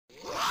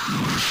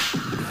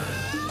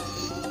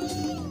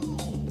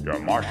Your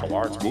martial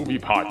arts movie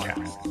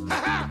podcast.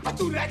 I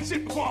threw that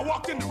shit before I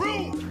walked in the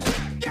room.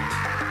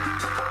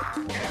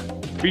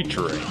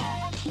 Featuring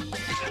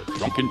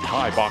drunken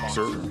Thai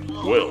boxer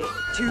Will.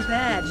 Too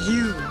bad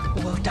you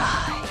will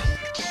die.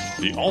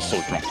 The also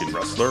drunken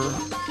wrestler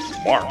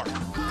Mark.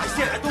 I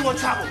said I don't want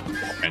trouble.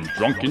 And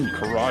drunken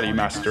karate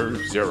master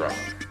Zero.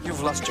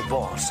 You've lost your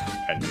balls.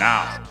 And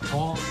now,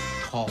 Call.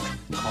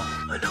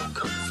 I know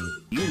Kung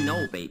Fu. You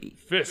know, baby.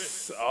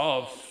 Fists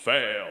of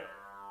Fail.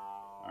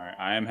 Alright,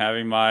 I am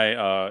having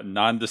my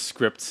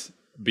nondescript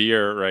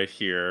beer right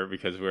here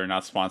because we're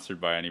not sponsored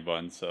by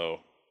anyone,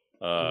 so...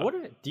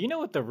 Do you know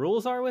what the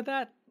rules are with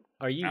that?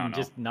 Are you I don't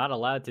just not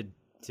allowed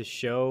to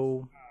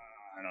show...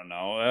 I don't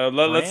know.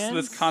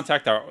 Let's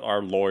contact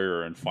our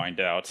lawyer and find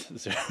out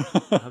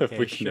if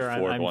we can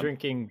afford I'm one.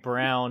 drinking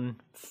brown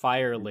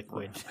fire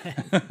liquid.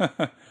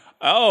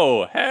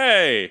 Oh,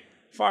 hey!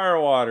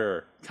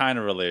 Firewater. Kind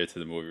of related to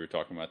the movie we're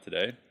talking about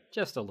today.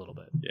 Just a little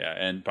bit. Yeah,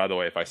 and by the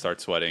way, if I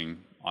start sweating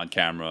on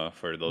camera,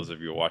 for those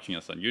of you watching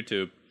us on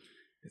YouTube,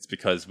 it's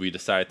because we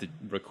decided to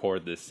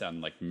record this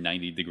on like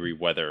 90-degree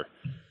weather.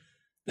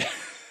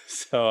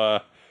 So,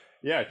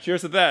 yeah,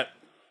 cheers to that.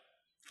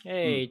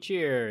 Hey,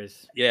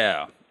 cheers.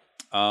 Yeah.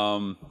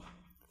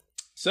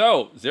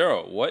 So,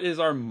 Zero, what is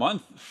our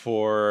month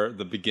for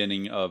the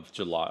beginning of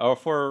July, or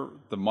for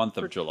the month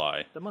of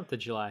July? The month of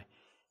July.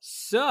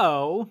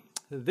 So,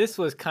 this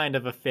was kind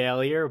of a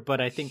failure,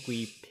 but I think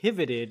we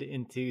pivoted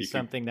into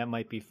something that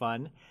might be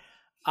fun.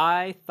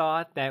 I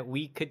thought that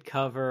we could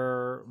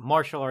cover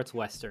martial arts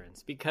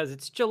westerns because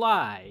it's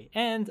July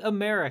and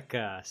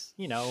America.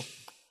 You know,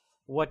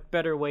 what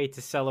better way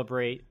to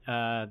celebrate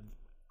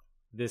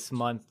this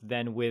month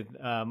than with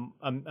a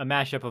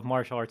mashup of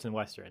martial arts and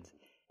westerns?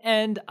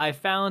 And I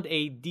found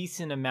a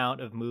decent amount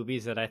of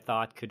movies that I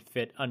thought could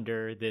fit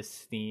under this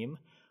theme,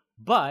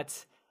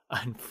 but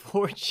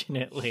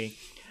unfortunately,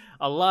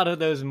 a lot of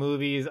those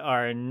movies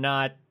are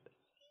not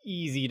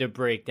easy to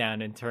break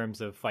down in terms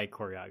of fight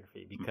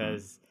choreography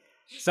because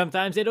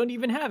sometimes they don't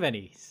even have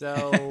any.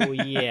 So,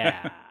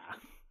 yeah.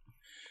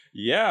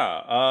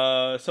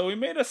 Yeah. So we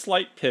made a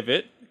slight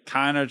pivot,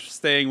 kind of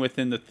staying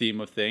within the theme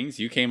of things.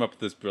 You came up with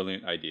this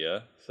brilliant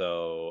idea.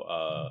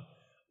 So,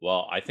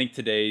 well, I think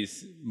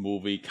today's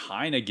movie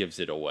kind of gives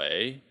it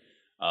away.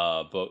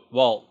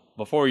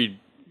 Before you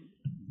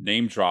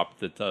name drop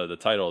the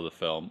title of the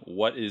film,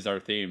 what is our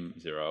theme,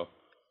 Zero?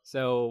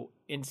 So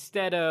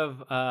instead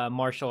of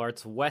martial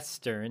arts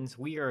westerns,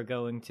 we are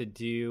going to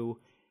do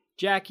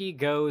Jackie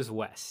Goes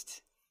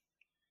West.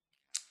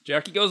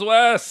 Jackie Goes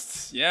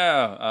West!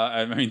 Yeah.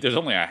 I mean, there's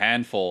only a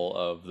handful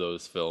of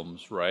those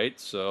films, right?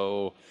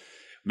 So,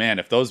 man,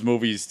 if those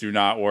movies do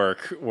not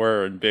work,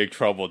 we're in big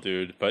trouble,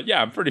 dude. But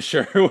yeah, I'm pretty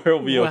sure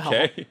we'll be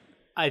okay.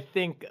 I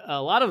think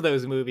a lot of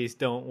those movies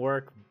don't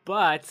work,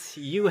 but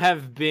you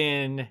have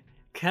been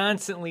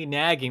constantly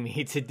nagging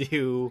me to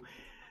do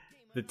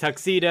the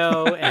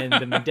Tuxedo and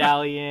the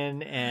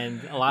Medallion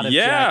and a lot of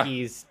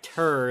Jackie's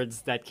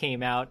turds that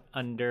came out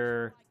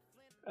under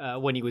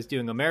when he was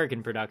doing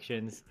American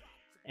productions.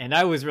 And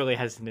I was really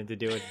hesitant to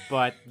do it,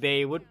 but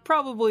they would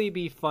probably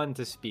be fun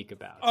to speak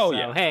about. Oh, so,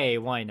 yeah. Hey,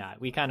 why not?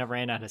 We kind of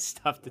ran out of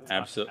stuff to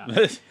talk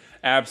about.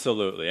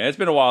 Absolutely. And it's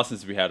been a while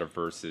since we had a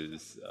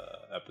Versus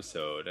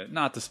episode. And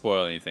not to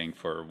spoil anything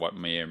for what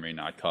may or may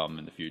not come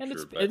in the future. And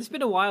it's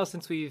been a while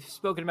since we've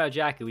spoken about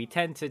Jackie. We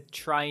tend to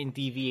try and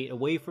deviate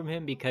away from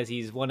him because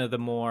he's one of the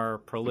more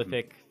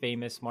prolific,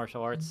 famous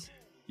martial arts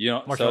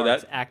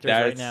actors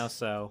right now.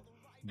 So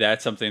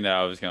that's something that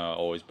I was going to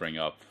always bring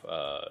up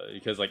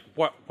because, like,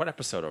 what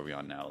episode are we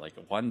on now? Like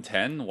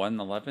 110,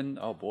 111?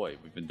 Oh, boy,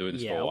 we've been doing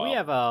this for a while. We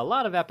have a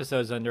lot of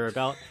episodes under our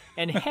belt.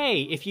 And,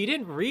 hey, if you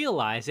didn't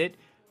realize it,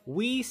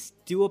 we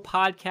do a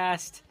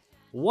podcast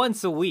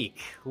once a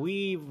week.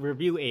 We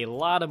review a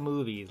lot of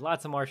movies,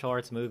 lots of martial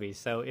arts movies.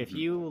 So if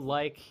you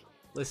like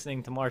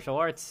listening to martial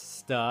arts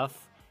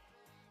stuff,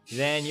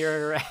 then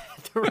you're at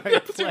the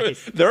right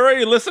place. They're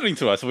already listening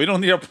to us. We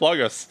don't need to plug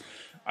us.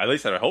 At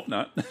least I hope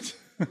not.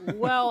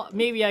 Well,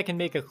 maybe I can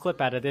make a clip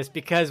out of this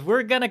because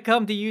we're going to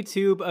come to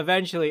YouTube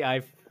eventually.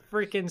 I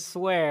freaking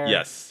swear.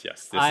 Yes.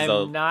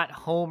 I'm not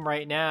home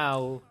right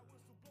now.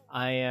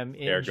 I am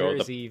in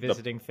Jersey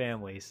visiting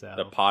family. So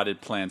the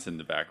potted plants in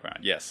the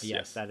background. Yes.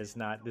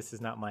 This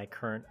is not my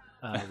current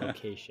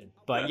location.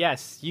 But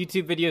yes,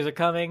 YouTube videos are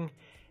coming.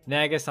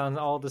 Nag us on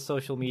all the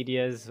social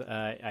medias.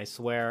 I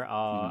swear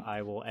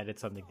I will edit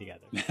something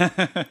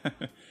together.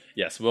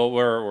 Yes, well,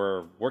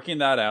 we're working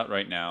that out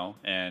right now.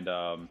 And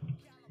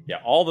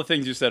all the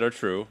things you said are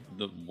true.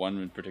 The one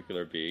in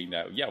particular being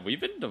that,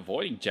 we've been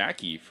avoiding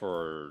Jackie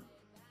for...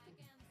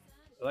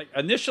 Like,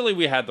 initially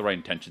we had the right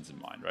intentions in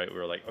mind, right? We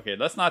were like, okay,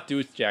 let's not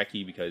do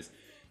Jackie because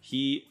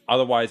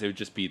otherwise it would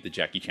just be the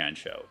Jackie Chan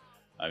show.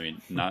 I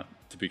mean, not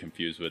to be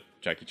confused with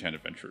Jackie Chan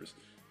Adventures.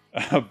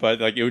 But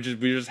like we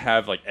just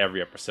have like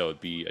every episode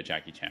be a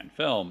Jackie Chan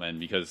film, and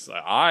because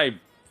I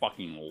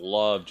fucking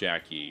love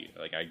Jackie,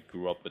 like I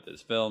grew up with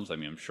his films. I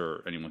mean, I'm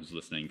sure anyone who's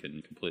listening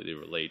can completely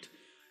relate.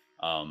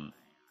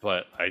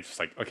 but I just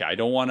like, okay, I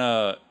don't want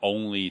to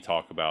only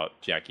talk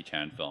about Jackie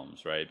Chan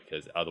films, right?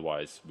 Because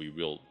otherwise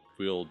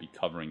we'll be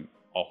covering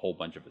a whole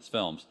bunch of his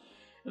films.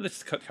 And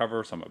let's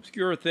cover some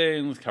obscure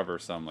things, cover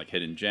some like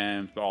hidden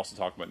gems, but also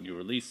talk about new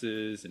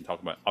releases and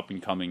talk about up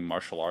and coming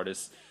martial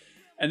artists.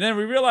 And then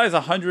we realize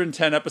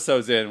 110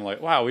 episodes in, we're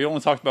like, wow, we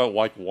only talked about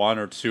like 1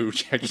 or 2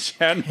 Jackie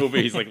Chan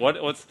movies. Like,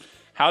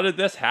 how did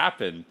this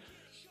happen?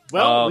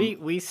 Well,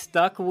 we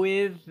stuck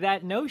with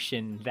that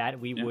notion that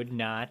we would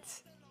not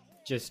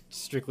just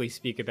strictly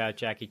speak about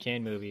Jackie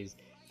Chan movies.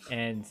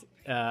 And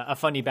a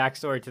funny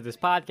backstory to this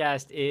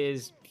podcast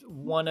is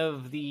one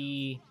of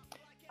the,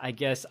 I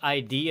guess,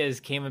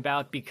 ideas came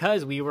about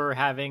because we were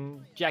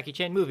having Jackie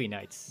Chan movie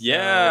nights. So,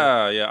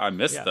 I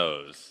missed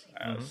those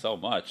so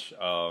much.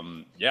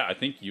 I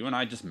think you and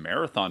I just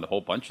marathoned a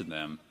whole bunch of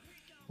them.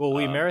 Well,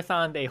 we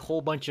marathoned a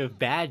whole bunch of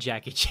bad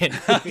Jackie Chan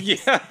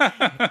movies.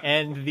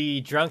 And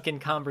the drunken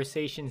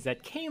conversations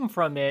that came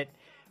from it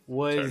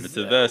was... Turned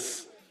into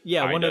this.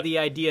 Yeah, Kinda. one of the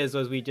ideas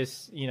was we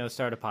just,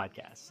 start a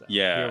podcast. So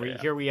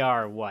here we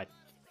are, what,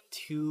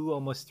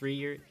 almost 3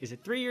 years? Is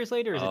it 3 years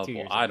later or is it 2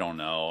 years later? I don't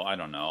know.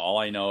 All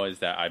I know is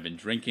that I've been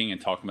drinking and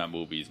talking about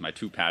movies, my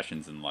 2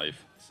 passions in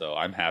life. So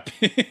I'm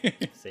happy.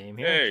 Same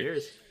here. Hey.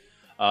 Cheers.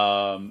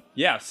 So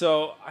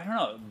I don't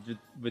know.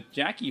 With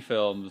Jackie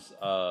films,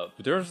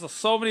 there's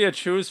so many to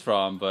choose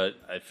from, but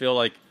I feel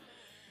like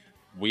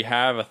we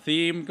have a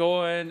theme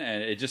going,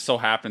 and it just so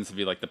happens to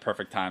be like the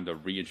perfect time to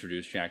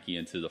reintroduce Jackie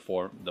into the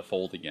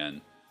fold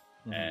again.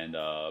 Mm-hmm. And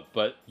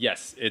but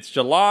yes, it's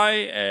July,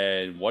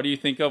 and what do you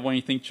think of when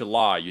you think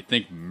July? You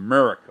think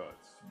America.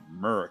 It's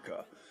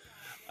America.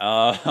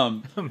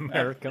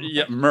 America.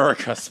 Yeah,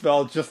 America,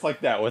 spelled just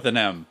like that with an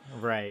M.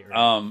 Right.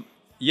 And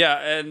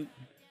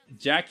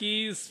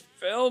Jackie's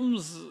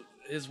films,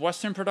 his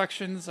Western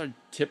productions are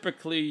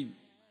typically...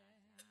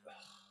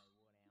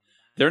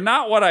 They're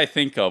not what I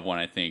think of when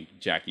I think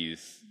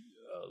Jackie's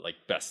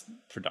best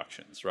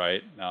productions,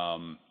 right?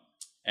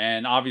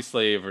 And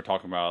obviously, if we're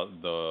talking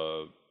about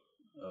the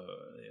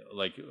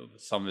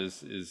some of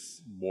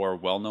his more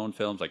well-known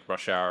films like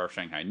Rush Hour,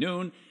 Shanghai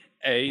Noon,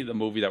 the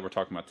movie that we're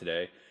talking about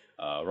today,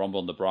 Rumble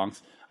in the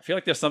Bronx, I feel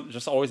like there's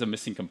just always a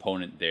missing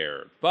component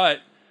there. But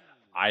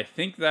I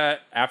think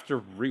that after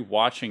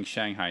rewatching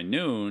Shanghai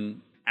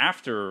Noon,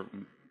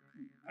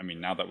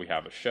 now that we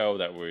have a show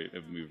that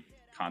we've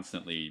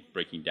constantly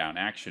breaking down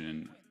action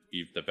and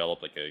we've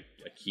developed like a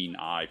keen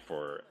eye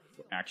for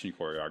action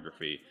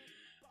choreography,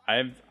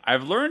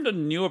 I've learned a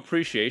new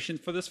appreciation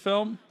for this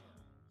film,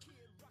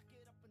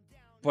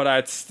 but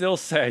I'd still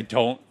say I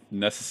don't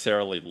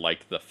necessarily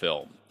like the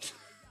film.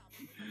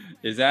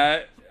 Is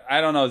that, I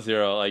don't know,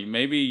 Zero, like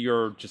maybe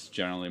you're just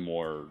generally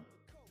more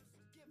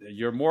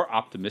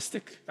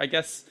optimistic, I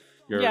guess.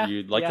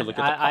 You'd like to look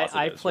at the positives.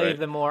 I play right?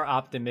 the more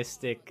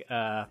optimistic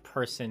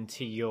person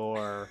to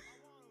your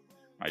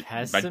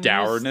my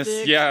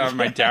dourness. Yeah,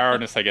 my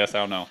dourness, I guess. I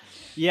don't know.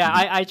 Yeah,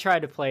 I try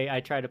to play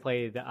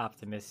the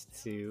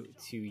optimist to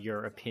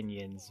your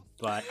opinions,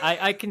 but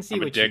I can see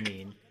what you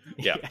mean.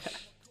 Yeah.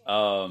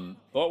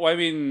 Well, I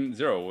mean,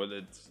 Zero,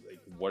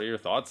 what are your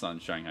thoughts on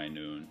Shanghai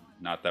Noon?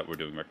 Not that we're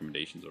doing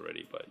recommendations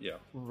already, but yeah.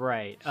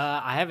 Right.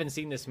 I haven't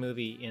seen this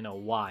movie in a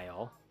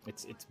while.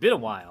 It's been a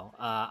while.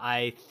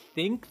 I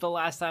think the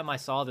last time I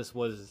saw this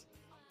was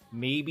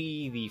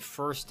maybe the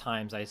first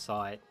times I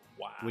saw it,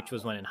 which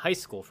was when in high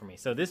school for me.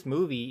 So this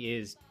movie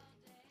is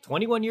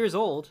 21 years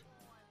old.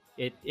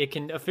 It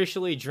can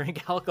officially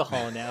drink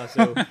alcohol now.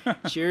 So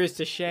cheers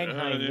to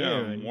Shanghai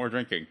Noon. More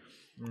drinking.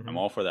 Mm-hmm. I'm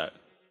all for that.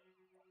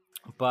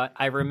 But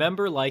I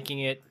remember liking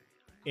it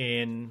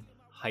in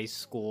high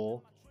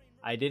school.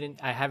 I didn't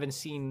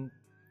see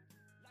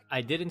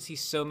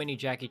so many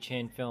Jackie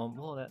Chan films.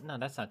 Well, no,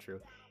 that's not true.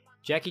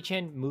 Jackie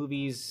Chan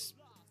movies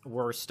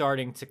were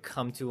starting to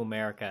come to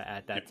America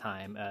at that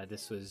time.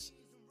 This was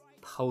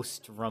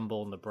post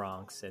Rumble in the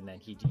Bronx, and then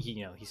he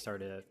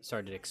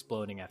started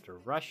exploding after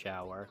Rush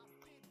Hour.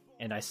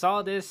 And I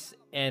saw this,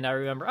 and I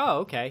remember,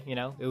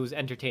 it was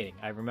entertaining.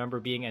 I remember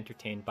being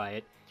entertained by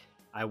it.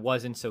 I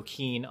wasn't so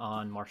keen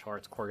on martial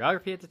arts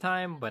choreography at the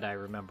time, but I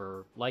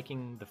remember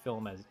liking the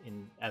film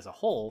as a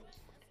whole.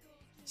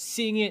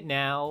 Seeing it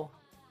now,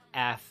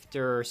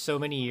 after so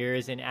many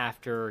years and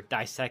after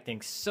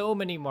dissecting so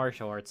many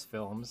martial arts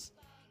films,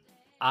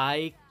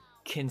 I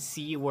can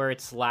see where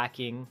it's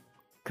lacking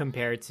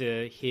compared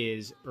to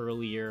his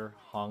earlier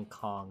Hong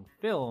Kong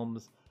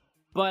films.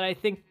 But I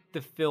think the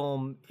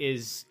film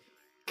is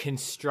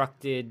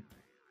constructed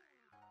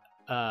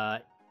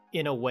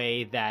in a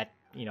way that,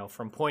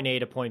 from point A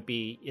to point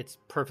B, it's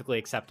perfectly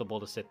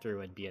acceptable to sit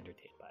through and be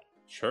entertained by.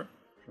 Sure.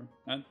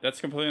 That's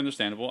completely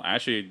understandable. I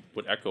actually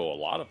would echo a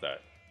lot of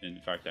that. In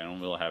fact, I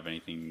don't really have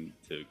anything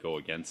to go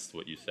against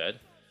what you said.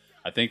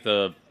 I think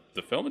the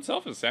film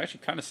itself is actually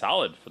kind of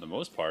solid for the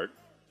most part.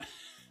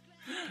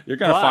 You're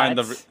going to find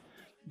the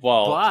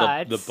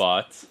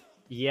but.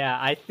 Yeah,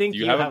 I think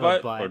you have a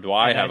butt, or do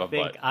I have a butt?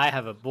 I think I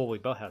have a butt. We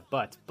both have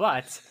butts.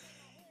 But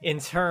in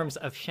terms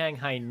of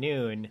Shanghai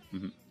Noon,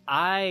 mm-hmm.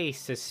 I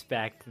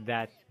suspect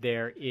that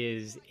there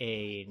is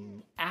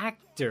an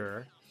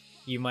actor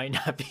you might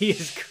not be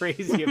as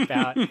crazy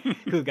about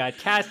who got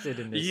casted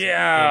in this.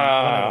 Yeah.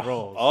 In one of the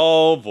roles.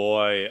 Oh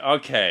boy.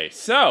 Okay.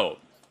 So,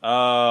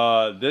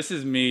 this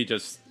is me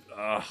just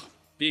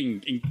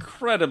being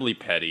incredibly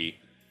petty.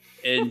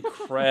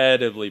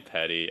 Incredibly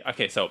petty.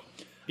 Okay, so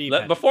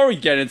before we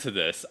get into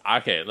this,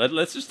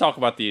 let's just talk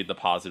about the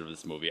positive of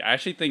this movie. I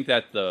actually think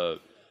that the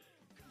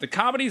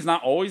comedy is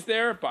not always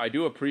there, but I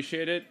do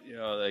appreciate it,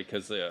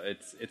 because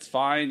it's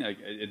fine. Like,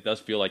 it does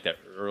feel like that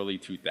early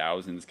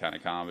 2000s kind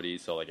of comedy.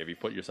 So like if you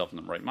put yourself in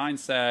the right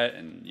mindset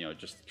and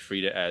just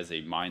treat it as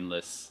a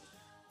mindless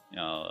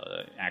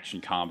action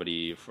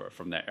comedy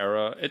from that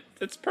era,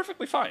 it's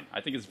perfectly fine.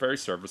 I think it's very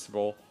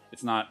serviceable.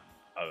 It's not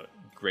a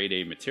grade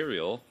A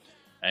material,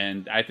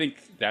 and I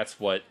think that's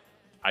what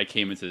I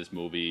came into this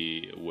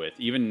movie with,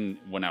 even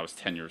when I was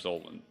 10 years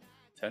old.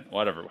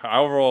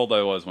 However old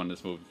I was when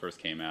this movie first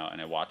came out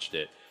and I watched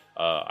it,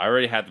 I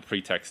already had the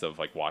pretext of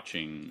like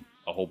watching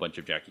a whole bunch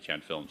of Jackie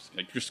Chan films.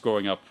 Like just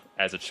growing up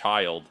as a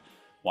child,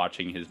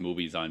 watching his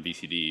movies on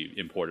VCD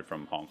imported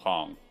from Hong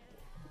Kong.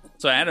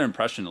 So I had an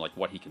impression of like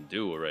what he can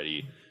do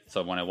already.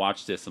 So when I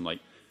watched this, I'm like,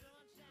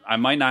 I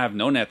might not have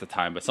known it at the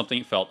time, but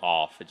something felt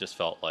off. It just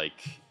felt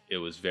like it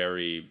was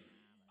very,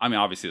 I mean,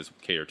 obviously it was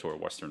catered to a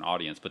Western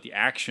audience, but the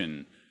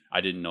action I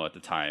didn't know at the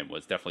time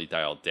was definitely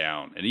dialed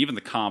down, and even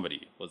the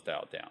comedy was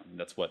dialed down. And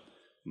that's what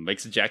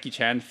makes a Jackie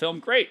Chan film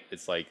great.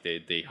 It's like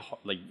they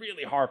like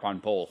really harp on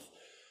both.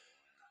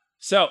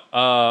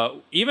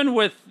 So even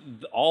with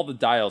all the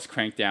dials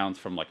cranked down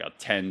from like a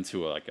 10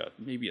 to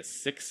maybe a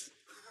 6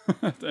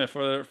 for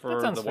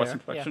the Western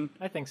production,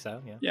 yeah, I think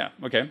so. Yeah. Yeah.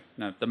 Okay.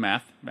 Now the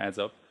math adds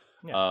up.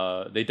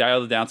 Yeah. They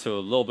dialed it down to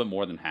a little bit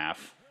more than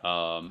half.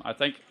 I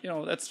think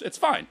it's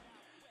fine.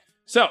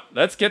 So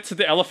let's get to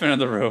the elephant in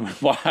the room.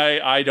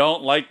 Why I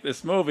don't like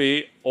this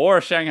movie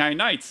or Shanghai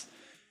Nights,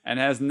 and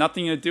it has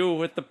nothing to do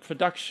with the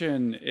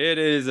production. It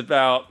is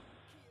about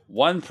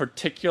one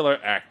particular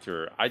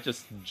actor I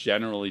just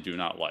generally do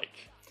not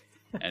like,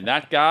 and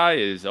that guy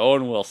is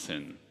Owen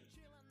Wilson.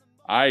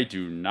 I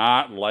do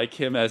not like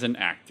him as an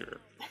actor.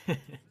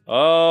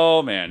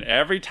 Oh man,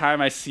 every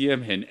time I see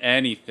him in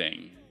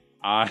anything,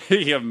 I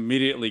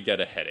immediately get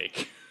a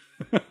headache.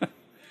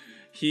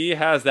 He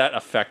has that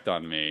effect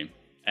on me.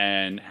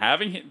 And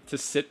having to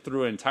sit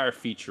through an entire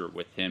feature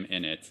with him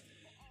in it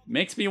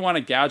makes me want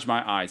to gouge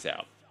my eyes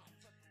out.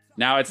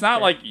 Now, it's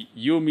not like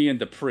You, Me, and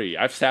Dupree.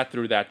 I've sat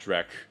through that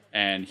Drek,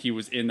 and he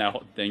was in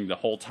that thing the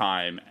whole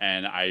time,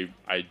 and I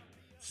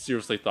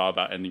seriously thought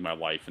about ending my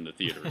life in the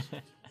theaters.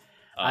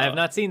 I have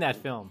not seen that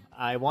film.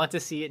 I want to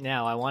see it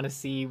now. I want to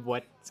see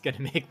what's going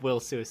to make Will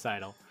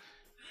suicidal.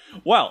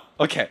 Well,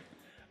 okay.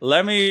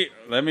 Let me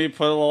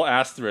put a little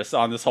asterisk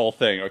on this whole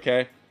thing,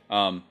 okay?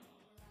 Owen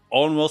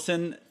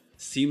Wilson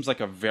seems like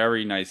a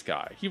very nice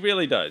guy. He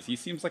really does. He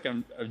seems like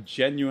a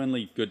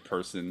genuinely good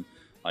person.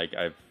 Like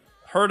I've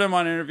heard him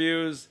on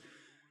interviews,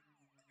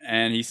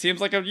 and he seems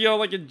like a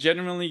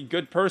genuinely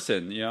good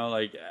person.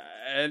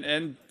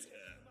 And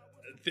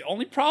the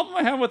only problem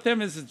I have with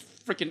him is his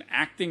freaking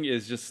acting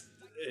is just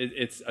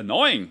it's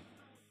annoying.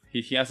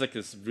 He has like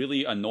this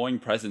really annoying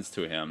presence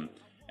to him,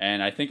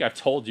 and I think I've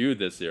told you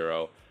this,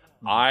 Zero.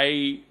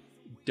 I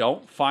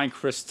don't find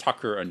Chris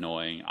Tucker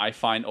annoying. I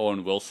find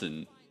Owen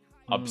Wilson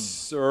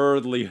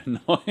absurdly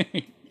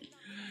annoying.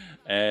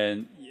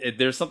 And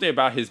there's something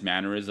about his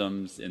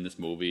mannerisms in this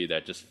movie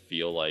that just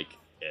feel like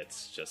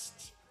it's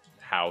just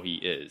how he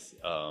is.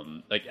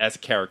 Like as a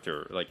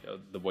character, like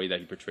the way that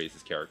he portrays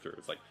his character.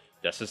 It's like,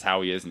 that's just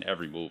how he is in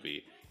every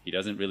movie. He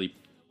doesn't really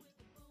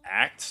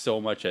act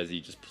so much as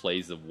he just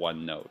plays the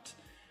one note.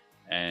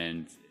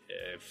 And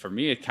for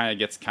me, it kind of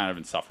gets kind of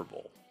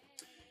insufferable.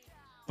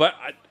 But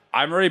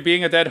I'm already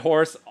being a dead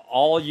horse.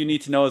 All you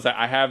need to know is that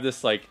I have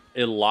this like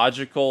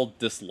illogical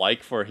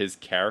dislike for his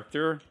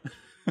character.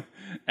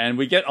 And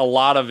we get a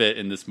lot of it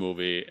in this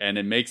movie, and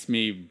it makes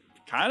me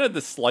kind of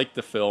dislike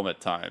the film at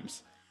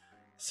times.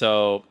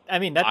 So I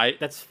mean,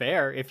 that's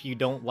fair. If you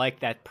don't like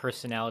that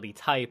personality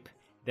type,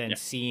 then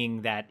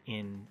seeing that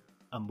in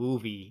a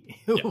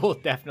movie will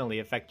definitely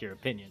affect your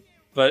opinion.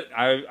 But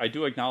I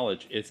do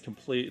acknowledge it's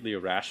completely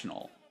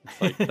irrational.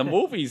 It's like the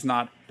movie's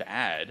not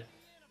bad.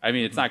 I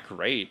mean, it's not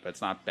great, but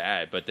it's not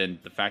bad. But then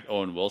the fact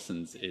Owen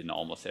Wilson's in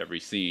almost every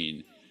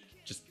scene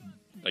just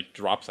like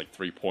drops like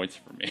 3 points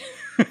for me.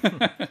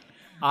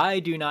 I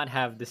do not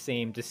have the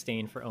same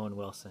disdain for Owen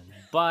Wilson,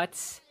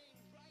 but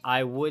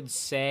I would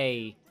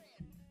say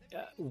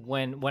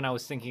when I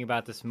was thinking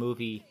about this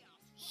movie,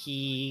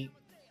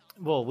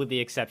 with the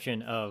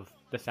exception of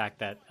the fact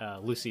that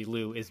Lucy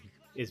Liu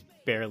is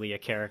barely a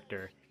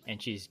character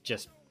and she's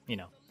just,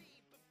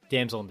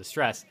 damsel in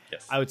distress.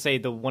 Yes. I would say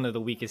one of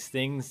the weakest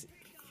things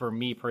for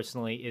me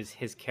personally is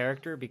his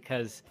character,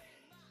 because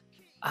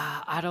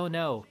I don't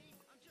know.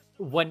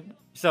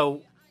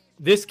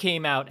 This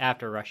came out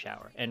after Rush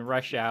Hour, and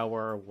Rush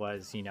Hour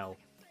was,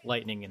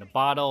 lightning in a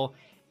bottle.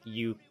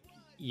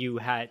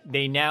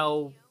 They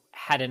now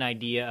had an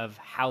idea of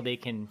how they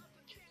can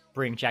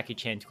bring Jackie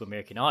Chan to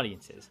American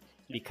audiences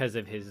because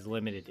of his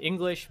limited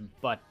English,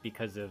 but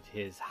because of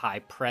his high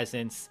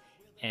presence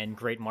and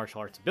great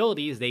martial arts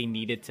abilities, they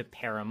needed to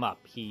pair him up.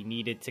 He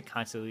needed to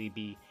constantly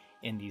be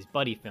in these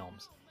buddy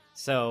films.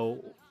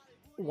 So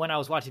when I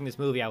was watching this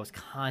movie, I was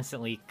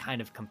constantly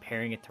kind of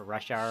comparing it to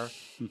Rush Hour.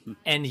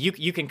 And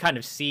you can kind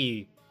of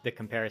see the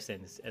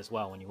comparisons as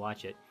well when you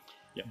watch it.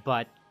 Yeah.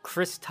 But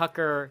Chris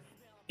Tucker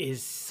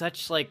is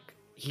such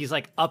he's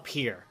up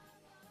here.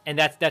 And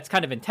that's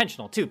kind of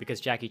intentional too, because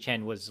Jackie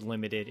Chan was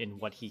limited in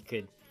what he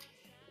could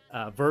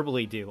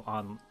verbally do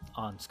on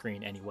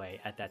screen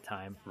anyway at that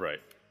time. Right.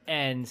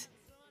 And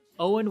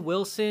Owen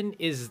Wilson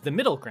is the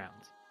middle ground.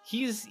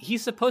 He's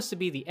supposed to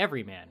be the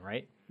everyman,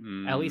 right?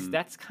 At least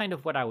that's kind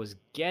of what I was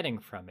getting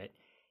from it.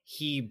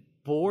 He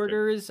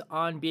borders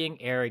on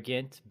being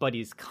arrogant, but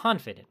he's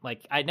confident.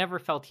 Like, I never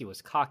felt he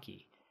was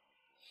cocky.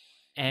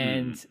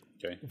 And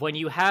when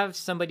you have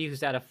somebody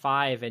who's at a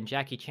 5 and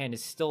Jackie Chan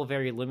is still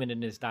very limited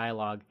in his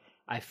dialogue,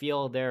 I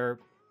feel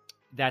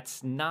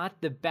that's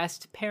not the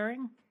best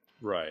pairing.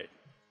 Right.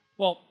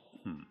 Well,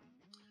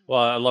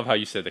 I love how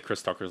you said that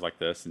Chris Tucker's like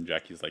this and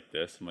Jackie's like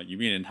this. I'm like, you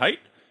mean in height?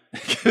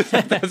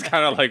 That's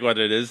kind of like what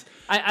it is.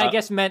 I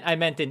guess I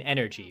meant in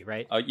energy,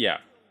 right? Yeah.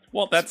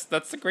 Well, that's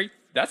a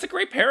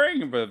great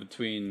pairing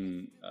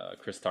between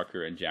Chris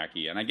Tucker and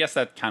Jackie, and I guess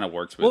that kind of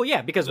works with. Well,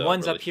 yeah, because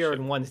one's up here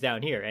and one's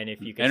down here, and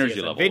if you can energy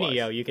see the level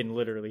video, you can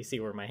literally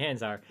see where my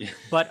hands are.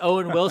 But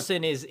Owen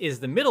Wilson is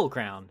the middle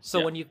ground.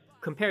 So when you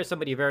compare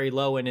somebody very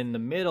low and in the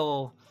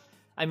middle,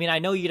 I mean, I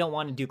know you don't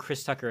want to do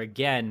Chris Tucker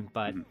again,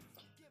 but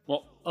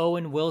well,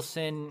 Owen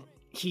Wilson,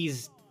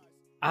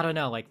 I don't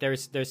know, like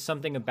there's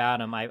something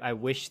about him. I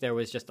wish there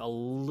was just a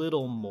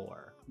little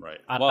more. Right.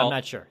 I'm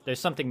not sure. There's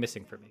something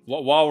missing for me.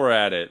 While we're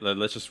at it,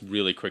 let's just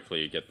really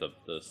quickly get the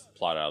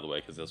plot out of the way,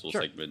 because this will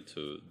segment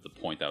to the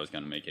point that I was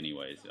going to make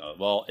anyways.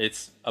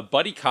 It's a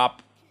buddy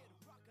cop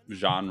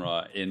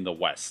genre in the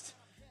West,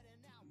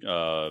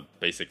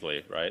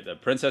 basically, right? The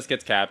princess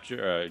gets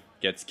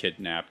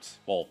kidnapped.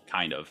 Well,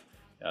 kind of.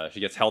 She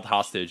gets held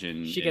hostage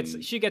and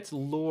she gets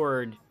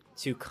lured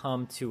to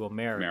come to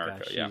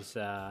America.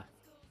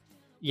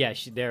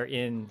 They're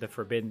in the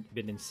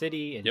Forbidden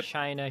City in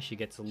China. She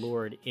gets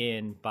lured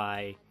in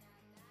by,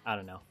 I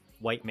don't know,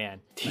 white man.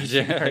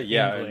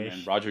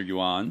 And Roger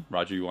Yuan.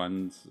 Roger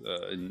Yuan's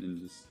in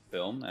this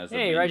film as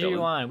Roger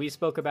Yuan. We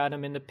spoke about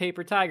him in the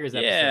Paper Tigers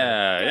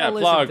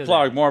episode.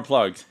 Plug, more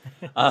plugs.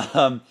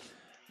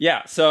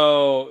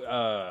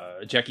 So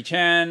Jackie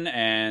Chan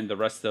and the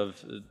rest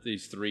of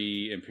these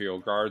 3 Imperial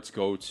Guards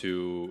go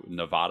to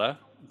Nevada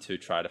to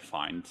try to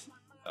find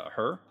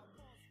her,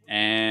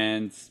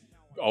 and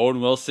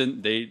Owen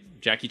Wilson,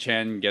 Jackie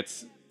Chan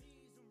gets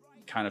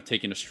kind of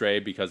taken astray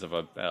because of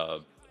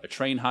a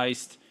train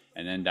heist,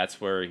 and then that's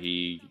where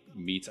he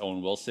meets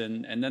Owen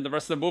Wilson, and then the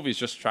rest of the movie is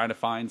just trying to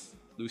find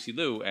Lucy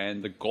Liu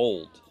and the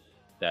gold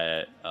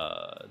that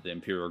the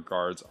Imperial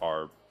Guards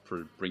are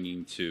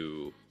bringing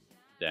to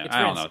them.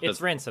 I don't know.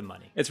 It's ransom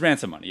money. It's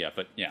ransom money, yeah,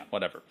 but yeah,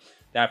 whatever.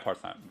 That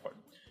part's not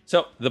important.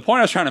 So the point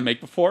I was trying to make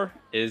before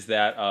is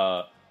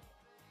that,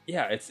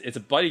 it's a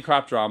buddy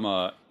cop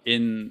drama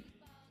in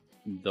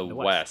the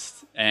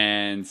West,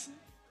 and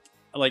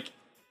like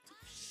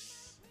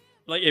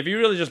if you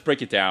really just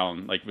break it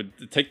down,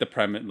 take the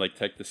premise,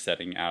 take the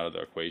setting out of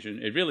the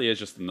equation, it really is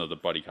just another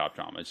buddy cop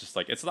drama. It's just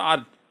it's an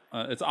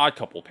odd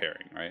couple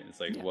pairing, right? It's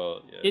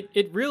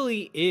it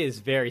really is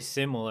very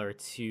similar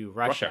to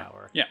Rush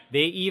Hour. Yeah,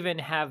 they even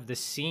have the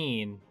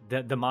scene,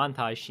 the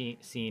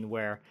montage scene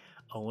where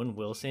Owen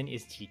Wilson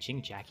is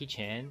teaching Jackie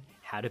Chan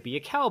how to be a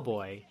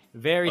cowboy.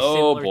 Very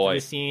similar to the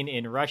scene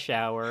in Rush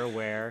Hour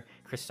where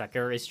Chris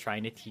Tucker is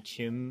trying to teach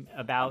him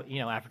about,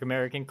 African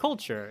American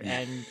culture.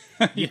 And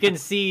you can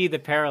see the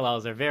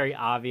parallels are very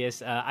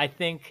obvious. I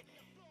think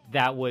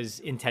that was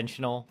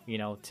intentional,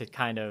 to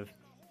kind of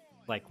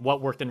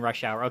what worked in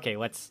Rush Hour. Okay,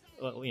 let's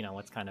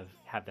kind of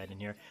have that in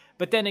here.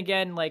 But then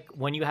again,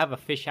 when you have a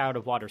fish out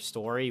of water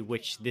story,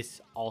 which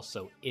this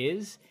also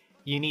is,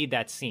 you need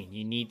that scene.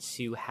 You need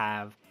to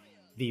have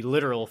the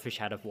literal fish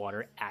out of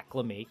water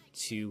acclimate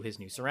to his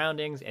new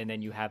surroundings, and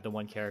then you have the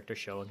one character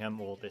showing him,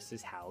 well, this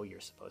is how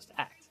you're supposed to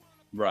act.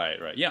 Right.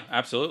 Yeah,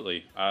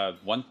 absolutely.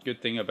 One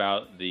good thing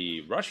about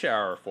the Rush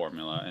Hour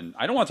formula, and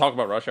I don't want to talk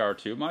about Rush Hour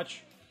too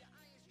much,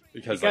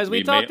 because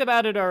we talked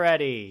about it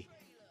already.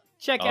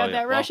 Check out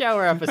that Rush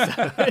Hour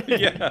episode.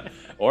 Yeah.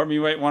 Or we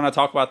might want to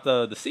talk about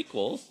the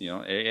sequels,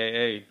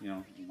 AAA,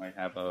 you might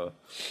have a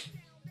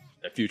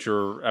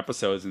future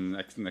episodes in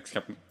the next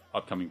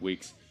upcoming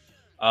weeks.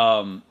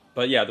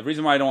 But yeah, the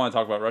reason why I don't want to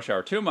talk about Rush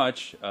Hour too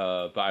much,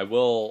 but I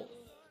will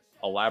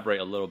elaborate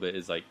a little bit,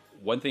 is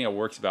one thing that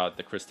works about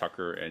the Chris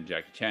Tucker and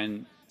Jackie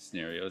Chan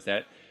scenario is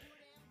that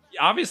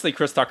obviously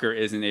Chris Tucker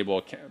isn't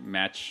able to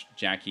match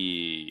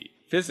Jackie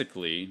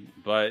physically,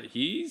 but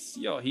he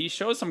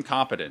shows some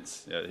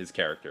competence, his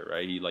character,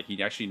 right?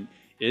 He actually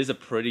is a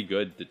pretty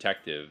good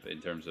detective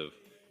in terms of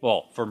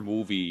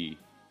movie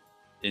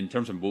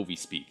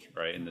speak,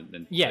 right?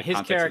 And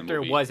his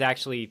character was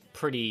actually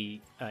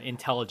pretty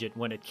intelligent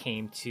when it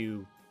came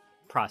to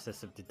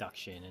process of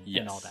deduction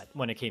and all that,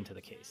 when it came to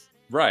the case.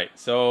 Right.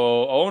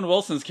 So Owen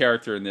Wilson's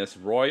character in this,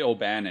 Roy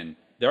O'Bannon,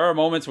 there are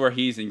moments where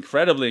he's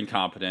incredibly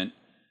incompetent,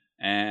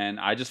 and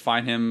I just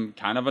find him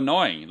kind of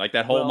annoying. Like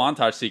that whole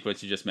montage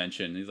sequence you just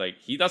mentioned. He's like,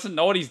 he doesn't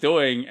know what he's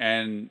doing,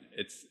 and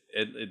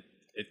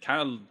it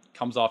kind of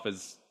comes off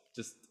as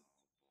just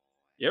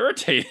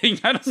irritating.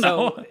 I don't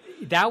know. So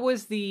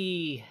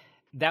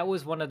that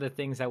was one of the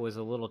things that was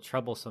a little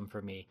troublesome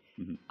for me.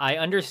 Mm-hmm. I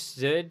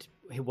understood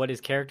what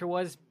his character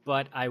was,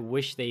 but I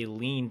wish they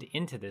leaned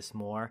into this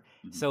more.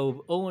 Mm-hmm.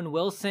 So Owen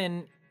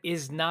Wilson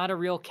is not a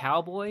real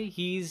cowboy.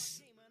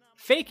 He's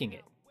faking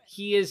it.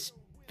 He is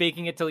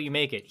faking it till you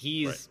make it.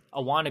 He's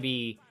a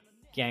wannabe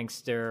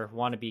gangster,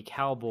 wannabe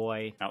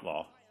cowboy.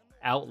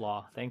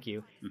 Outlaw, thank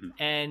you. Mm-hmm.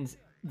 And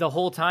the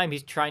whole time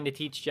he's trying to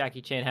teach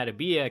Jackie Chan how to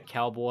be a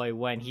cowboy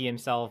when he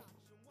himself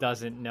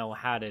doesn't know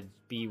how to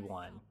be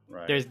one.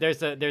 Right.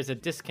 There's a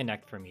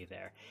disconnect for me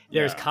there.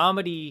 There's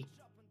comedy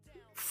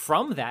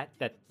from that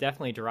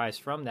definitely derives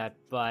from that,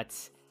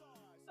 but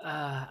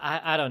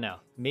I don't know.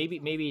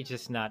 Maybe it's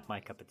just not my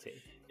cup of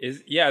tea.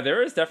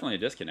 There is definitely a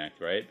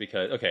disconnect, right?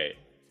 Because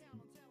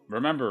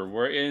remember,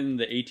 we're in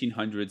the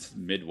 1800s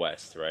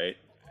Midwest, right?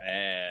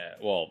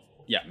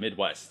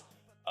 Midwest.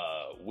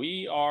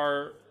 We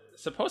are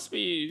supposed to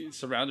be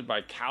surrounded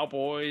by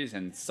cowboys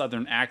and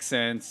Southern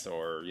accents,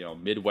 or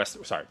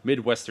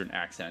Midwestern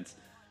accents.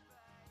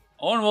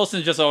 Owen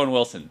Wilson's just Owen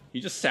Wilson.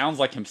 He just sounds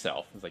like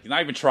himself. It's like he's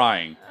not even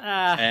trying.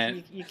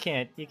 You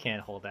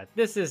can't hold that.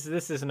 This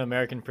is an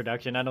American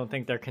production. I don't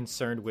think they're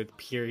concerned with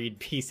period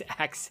piece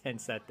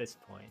accents at this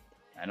point.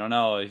 I don't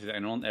know. I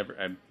don't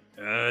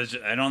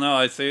know.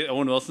 I'd say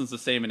Owen Wilson's the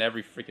same in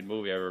every freaking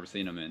movie I've ever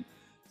seen him in.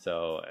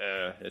 So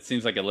it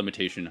seems like a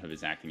limitation of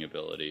his acting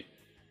ability.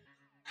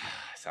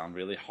 I sound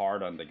really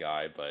hard on the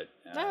guy, but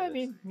I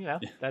mean,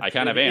 I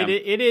kind of am.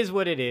 It is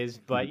what it is,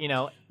 but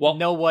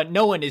no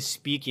one is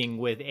speaking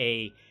with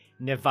a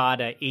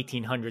Nevada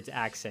 1800s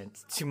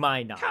accent, to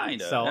my knowledge.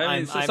 Kind of. So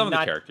I'm some of not,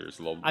 the characters.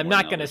 A little I'm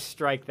not going to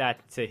strike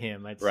that to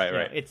him. It's,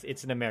 right.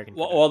 It's an American.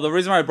 Well, the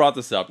reason why I brought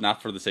this up,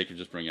 not for the sake of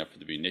just bringing it up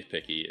to be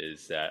nitpicky,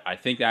 is that I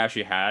think that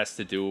actually has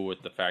to do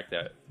with the fact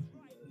that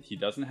he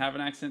doesn't have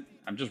an accent.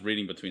 I'm just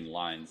reading between the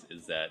lines.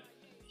 Is that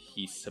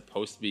he's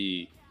supposed to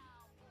be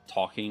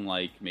talking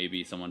like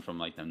maybe someone from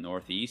like the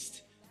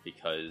Northeast,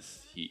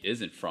 because he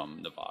isn't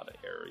from Nevada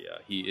area.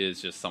 He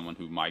is just someone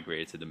who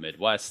migrated to the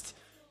Midwest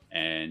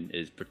and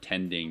is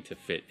pretending to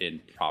fit in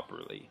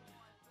properly.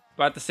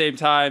 But at the same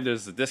time,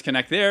 there's a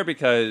disconnect there,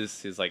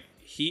 because he's like,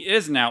 he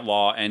is an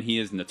outlaw and he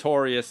is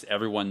notorious.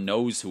 Everyone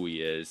knows who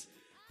he is,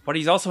 but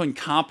he's also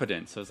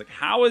incompetent. So it's like,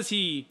 how is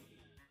he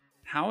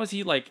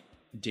like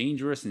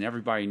dangerous and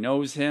everybody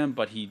knows him,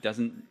 but he's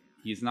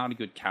not a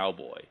good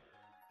cowboy.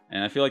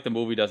 And I feel like the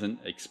movie doesn't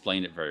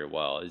explain it very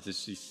well. It's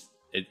just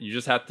you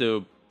just have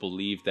to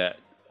believe that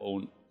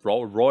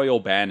Roy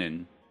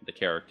O'Bannon, the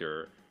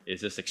character,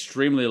 is just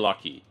extremely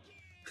lucky.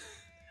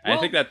 And I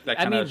think that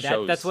kind of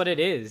shows. That's what it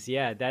is.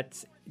 Yeah,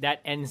 that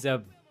ends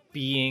up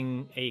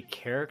being a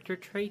character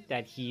trait,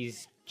 that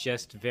he's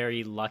just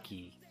very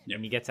lucky. Yep.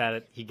 And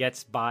he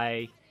gets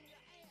by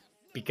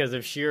because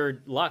of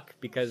sheer luck,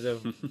 because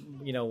of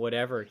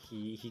whatever.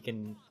 He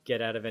can get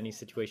out of any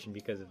situation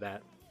because of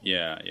that.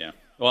 Yeah.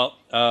 Well,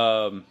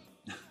 I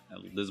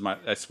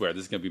swear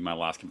this is gonna be my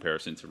last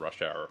comparison to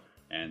Rush Hour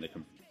and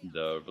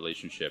the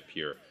relationship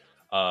here.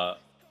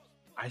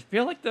 I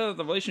feel like the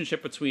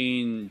relationship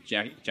between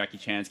Jackie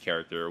Chan's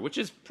character, which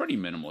is pretty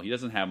minimal. He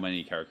doesn't have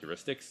many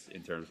characteristics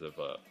in terms of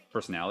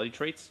personality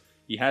traits.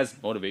 He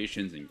has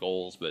motivations and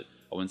goals, but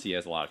I wouldn't say he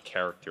has a lot of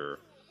character.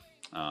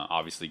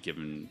 Obviously,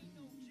 given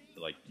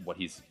like what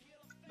he's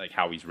like,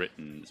 how he's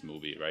written in this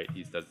movie, right?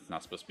 He's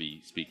not supposed to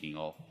be speaking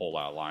a whole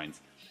lot of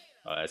lines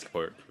as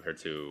compared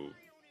to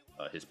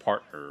his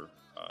partner,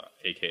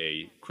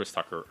 aka Chris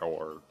Tucker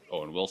or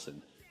Owen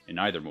Wilson, in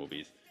either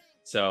movies.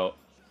 So.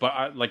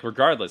 But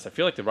regardless, I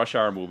feel like the Rush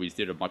Hour movies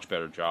did a much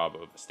better job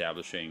of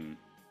establishing,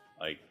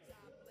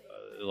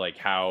 like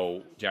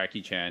how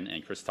Jackie Chan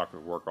and Chris Tucker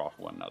work off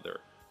one another.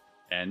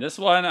 And this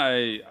one,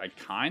 I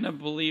kind of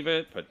believe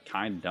it, but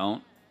kind of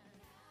don't.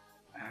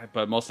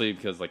 But mostly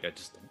because I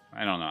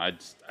don't know.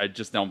 I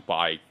just don't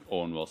buy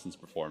Owen Wilson's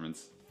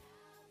performance.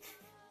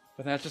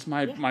 But that's just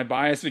my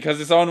bias, because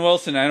it's Owen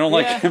Wilson. I don't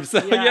like him.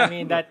 So yeah.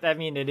 I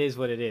mean, it is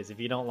what it is. If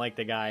you don't like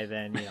the guy,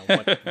 then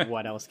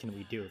what else can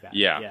we do about it?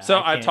 Yeah.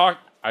 So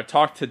I've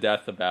talked to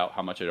death about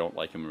how much I don't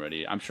like him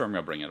already. I'm sure I'm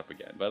gonna bring it up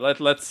again. But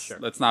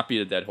let's not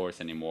beat a dead horse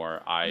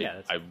anymore.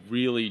 I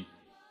really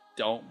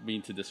don't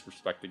mean to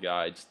disrespect the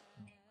guy. Just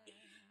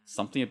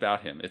something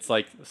about him. It's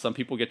like some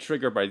people get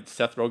triggered by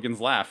Seth Rogen's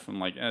laugh.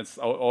 I'm like, it's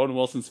Owen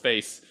Wilson's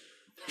face.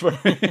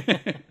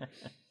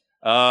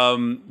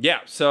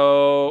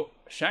 So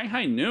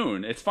Shanghai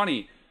Noon. It's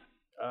funny.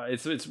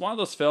 It's one of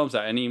those films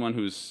that anyone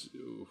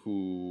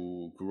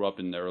who grew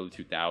up in the early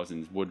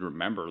 2000s would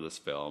remember this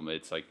film.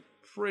 It's like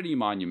pretty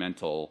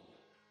monumental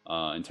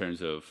in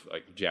terms of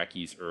like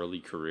Jackie's early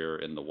career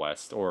in the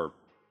West, or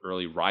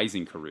early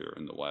rising career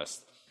in the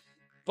West.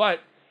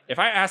 But if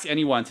I ask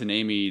anyone to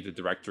name me the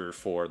director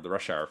for the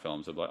Rush Hour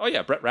films, they'll be like, oh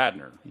yeah, Brett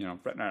Ratner.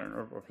 Brett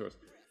Ratner, of course.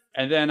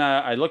 And then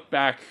I looked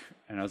back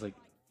and I was like,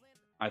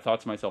 I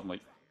thought to myself, I'm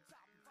like,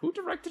 who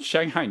directed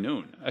Shanghai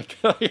Noon?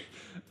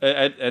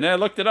 And then I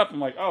looked it up. I'm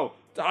like, oh,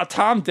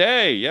 Tom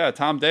Day. Yeah,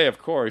 Tom Day, of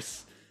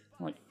course.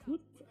 I'm like,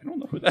 I don't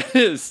know who that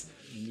is.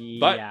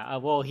 But, yeah,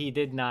 well, he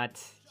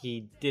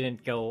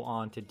didn't go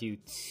on to do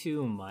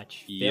too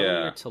much.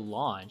 Failure to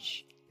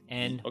Launch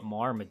and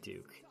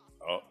Marmaduke.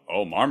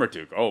 Oh,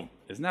 Marmaduke. Oh,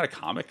 isn't that a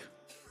comic?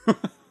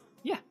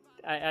 Yeah,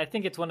 I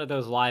think it's one of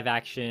those live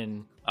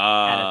action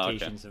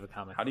adaptations of a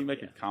comic. How do you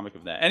make a comic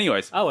of that?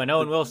 Anyways. Oh, and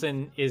Owen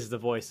Wilson is the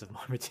voice of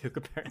Marmaduke,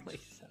 apparently.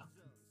 So.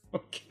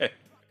 Okay.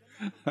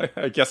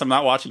 I guess I'm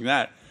not watching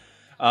that.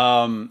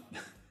 The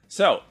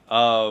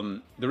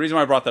reason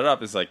why I brought that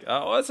up is like,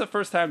 it's a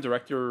first-time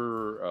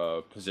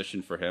director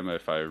position for him,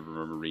 if I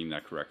remember reading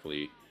that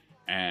correctly.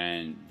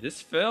 And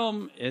this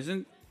film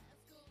isn't.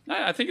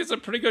 I think it's a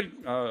pretty good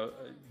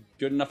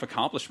enough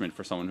accomplishment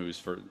for someone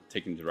who's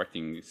taking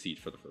directing seat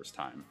for the first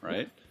time,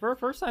 right? For a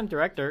first-time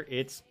director,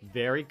 it's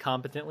very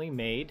competently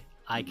made.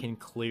 I can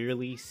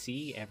clearly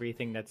see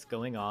everything that's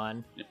going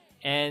on,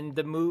 and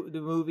the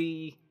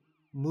movie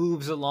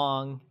moves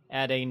along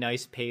at a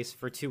nice pace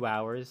for 2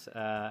 hours.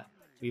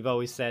 We've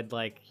always said,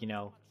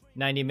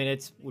 90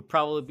 minutes would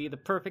probably be the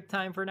perfect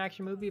time for an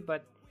action movie,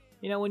 but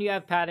when you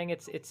have padding,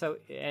 it's so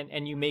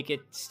and you make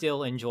it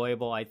still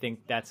enjoyable. I think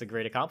that's a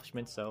great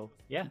accomplishment. So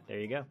yeah, there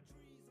you go.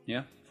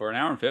 Yeah, for an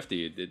hour and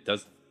 50,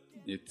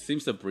 it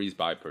seems to breeze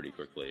by pretty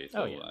quickly.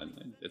 So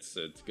it's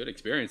a good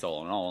experience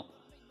all in all.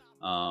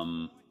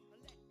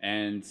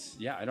 And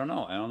yeah, I don't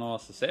know what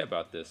else to say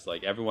about this.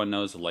 Like, everyone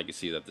knows the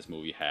legacy that this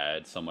movie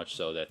had, so much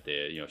so that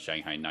the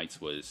Shanghai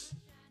Nights was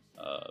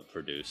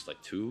produced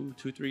like 3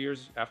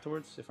 years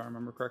afterwards, if I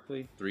remember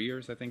correctly. 3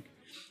 years, I think.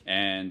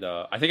 And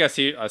I think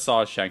I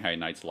saw Shanghai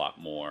Nights a lot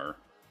more,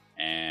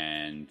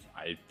 and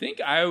I think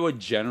I would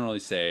generally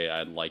say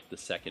I like the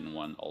second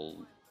one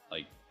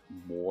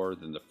more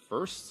than the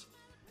first.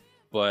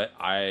 But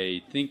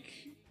I think,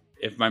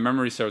 if my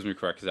memory serves me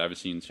correct, because I haven't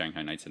seen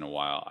Shanghai Nights in a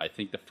while, I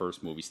think the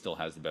first movie still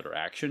has the better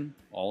action,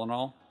 all in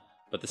all.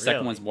 But the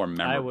second one's more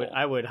memorable.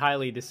 I would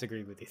highly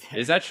disagree with you there.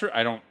 Is that true?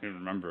 I don't even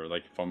remember.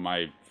 Like, from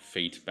my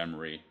faint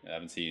memory, I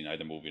haven't seen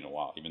either movie in a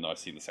while, even though I've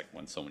seen the second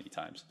one so many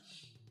times.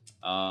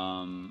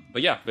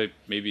 But yeah,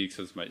 maybe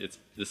because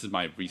this is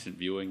my recent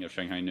viewing of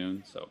Shanghai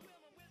Noon, so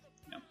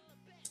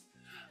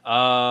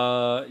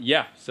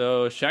yeah.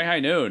 So Shanghai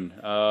Noon.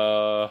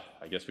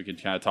 I guess we can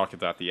kind of talk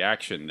about the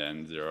action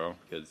then, Zero,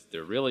 because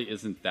there really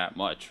isn't that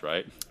much,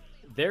 right?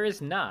 There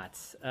is not.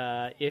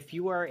 If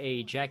you are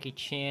a Jackie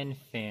Chan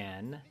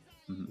fan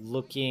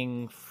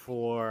looking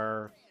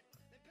for,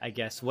 I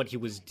guess, what he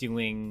was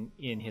doing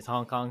in his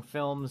Hong Kong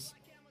films,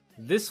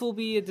 this will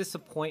be a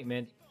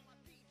disappointment,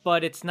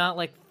 but it's not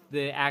like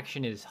the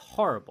action is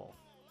horrible.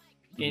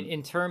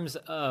 In terms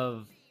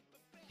of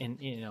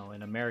an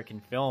American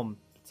film,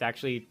 it's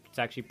actually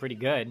pretty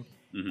good.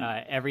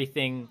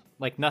 Everything,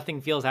 like,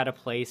 nothing feels out of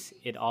place.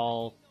 It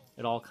all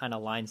kind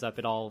of lines up.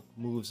 It all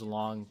moves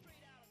along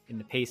in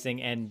the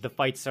pacing, and the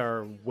fights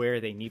are where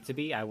they need to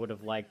be. I would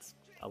have liked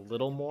a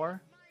little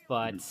more,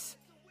 but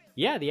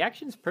yeah, the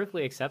action's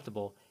perfectly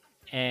acceptable.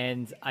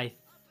 And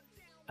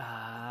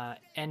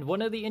and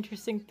one of the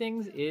interesting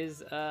things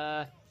is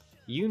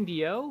Yoon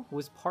Bio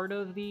was part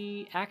of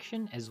the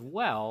action as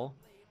well.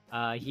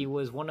 He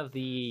was one of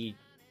the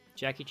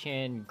Jackie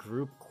Chan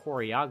group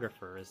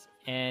choreographers,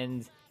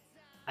 and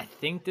I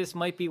think this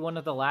might be one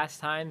of the last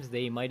times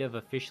they might have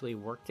officially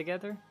worked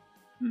together.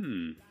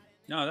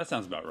 No, that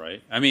sounds about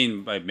right. I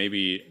mean, like,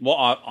 maybe, well,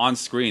 on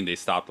screen they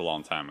stopped a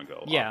long time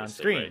ago. Yeah, on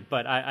screen, right?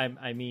 But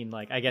I mean,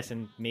 like, I guess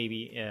in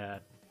maybe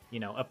a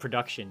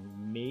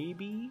production,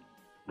 maybe.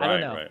 Right, I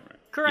don't know. Right.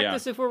 Correct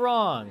us if we're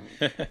wrong.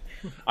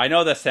 I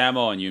know that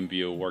Sammo and Yoon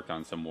Bio worked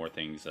on some more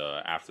things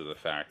after the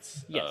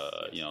fact. Yes.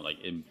 Like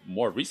in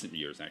more recent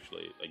years,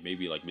 actually, like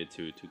maybe like mid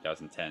to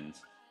 2010s.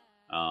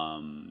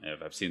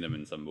 I've seen them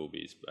in some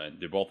movies, but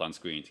they're both on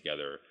screen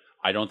together.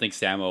 I don't think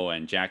Sammo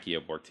and Jackie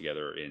have worked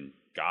together in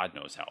God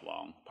knows how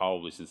long,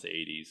 probably since the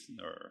 80s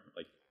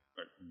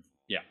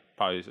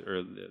probably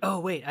early. Oh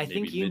wait, I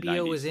think Yoon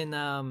Bio was in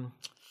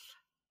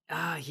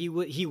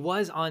he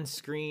was on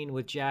screen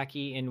with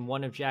Jackie in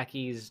one of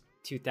Jackie's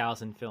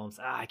 2000 films.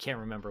 I can't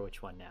remember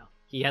which one now.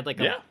 He had like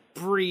a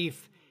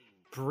brief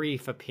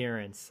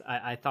appearance.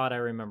 I thought I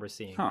remember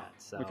seeing that.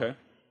 So okay.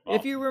 Well,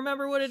 if you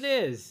remember what it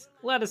is,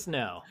 let us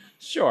know.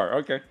 Sure.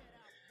 Okay.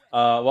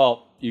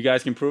 Well, you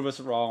guys can prove us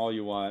wrong all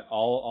you want.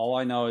 All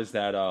I know is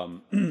that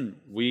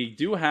we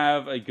do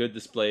have a good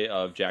display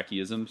of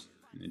Jackie-isms,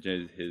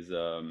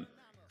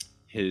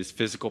 his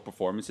physical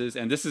performances,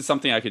 and this is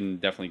something I can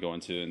definitely go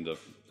into in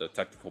the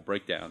technical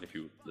breakdown if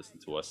you listen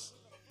to us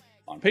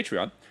on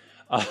Patreon.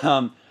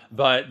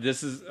 But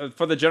this is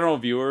for the general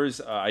viewers.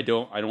 I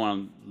don't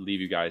want to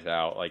leave you guys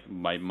out. Like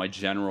my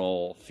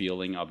general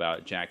feeling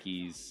about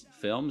Jackie's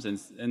films,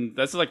 and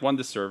that's like one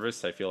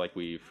disservice I feel like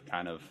we've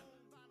kind of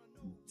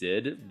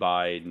did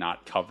by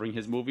not covering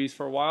his movies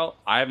for a while.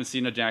 I haven't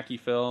seen a Jackie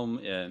film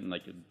and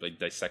like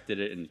dissected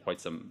it in quite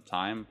some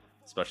time,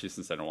 especially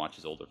since I don't watch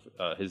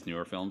his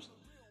newer films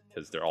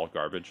because they're all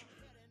garbage.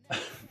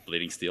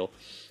 Bleeding Steel.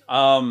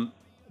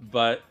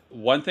 But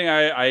one thing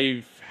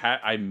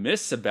I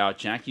miss about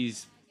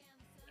Jackie's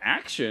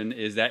action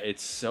is that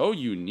it's so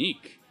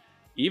unique.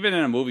 Even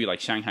in a movie like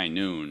Shanghai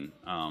Noon,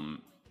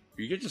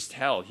 you could just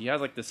tell he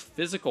has like this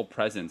physical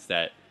presence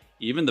that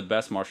even the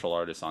best martial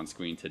artists on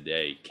screen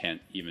today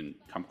can't even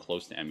come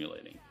close to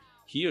emulating.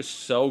 He is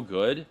so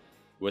good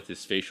with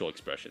his facial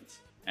expressions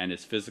and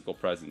his physical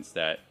presence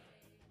that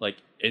like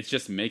it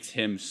just makes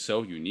him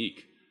so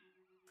unique.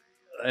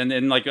 And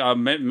then like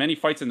many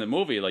fights in the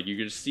movie, like you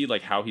can just see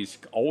like how he's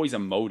always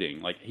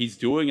emoting, like he's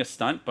doing a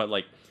stunt, but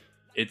like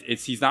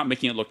it's he's not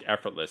making it look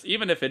effortless.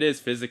 Even if it is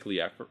physically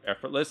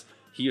effortless,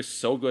 he is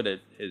so good at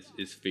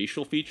his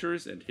facial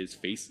features and his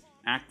face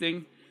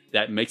acting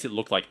that makes it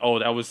look like, oh,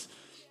 that was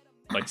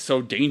like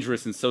so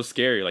dangerous and so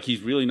scary. Like he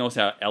really knows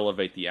how to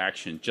elevate the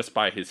action just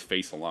by his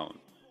face alone,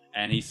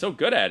 and he's so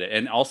good at it.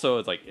 And also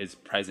it's like his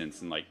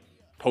presence and like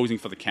posing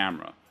for the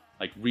camera,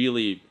 like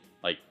really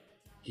like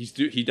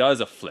he does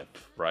a flip,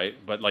 right?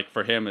 But like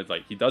for him, it's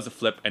like he does a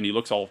flip and he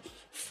looks all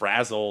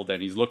frazzled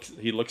and he looks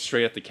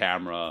straight at the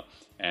camera,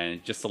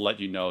 and just to let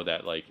you know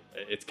that like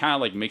it's kind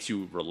of like makes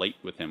you relate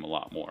with him a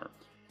lot more.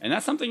 And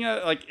that's something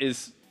that like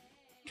is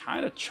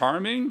kind of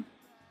charming,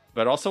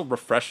 but also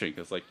refreshing,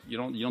 because like you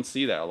don't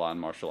see that a lot in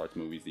martial arts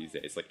movies these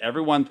days. Like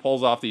everyone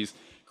pulls off these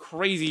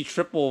crazy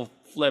triple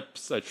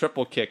flips,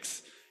 triple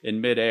kicks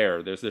in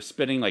midair. They're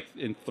spinning like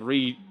in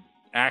 3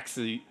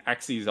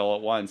 axes all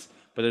at once,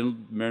 but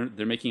then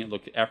they're making it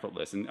look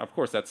effortless. And of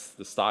course that's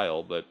the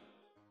style, but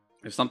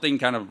there's something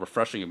kind of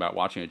refreshing about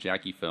watching a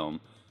Jackie film,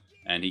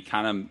 and he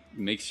kind of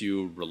makes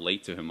you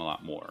relate to him a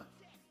lot more.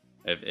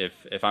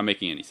 If I'm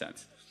making any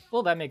sense.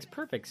 Well, that makes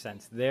perfect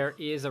sense. There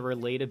is a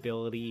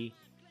relatability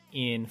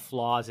in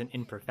flaws and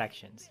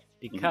imperfections,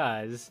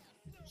 because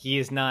he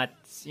is not,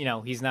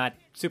 he's not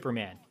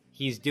Superman.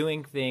 He's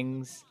doing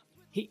things,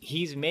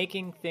 he's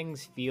making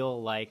things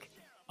feel like,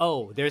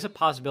 oh, there's a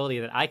possibility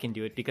that I can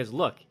do it, because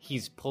look,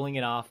 he's pulling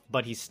it off,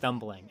 but he's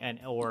stumbling,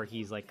 or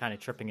he's like kind of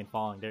tripping and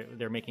falling.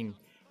 They're making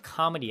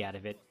comedy out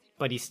of it,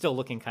 but he's still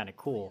looking kind of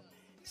cool.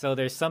 So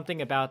there's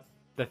something about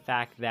the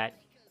fact that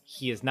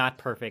he is not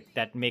perfect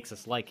that makes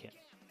us like him.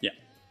 Yeah,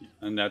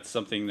 and that's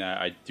something that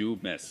I do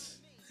miss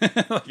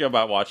like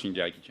about watching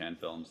Jackie Chan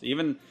films,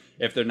 even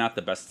if they're not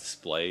the best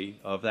display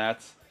of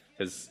that.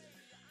 Because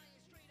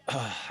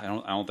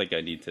I don't think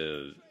I need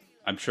to.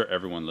 I'm sure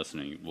everyone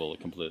listening will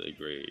completely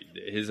agree.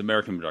 His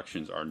American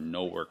productions are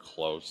nowhere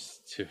close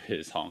to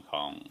his Hong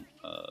Kong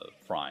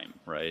prime,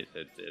 right?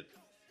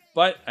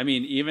 But I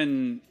mean,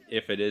 even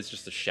if it is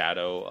just a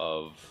shadow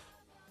of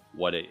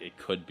what it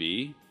could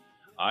be,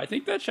 I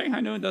think that Shanghai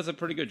Noon does a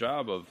pretty good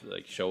job of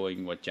like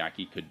showing what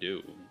Jackie could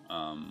do.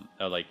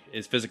 Like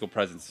his physical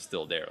presence is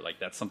still there. Like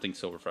that's something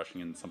so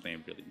refreshing and something I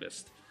really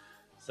missed.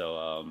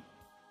 So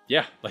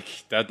yeah, like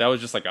that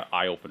was just like an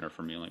eye opener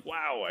for me. Like,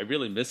 wow, I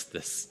really missed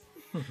this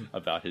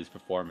about his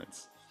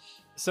performance.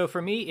 So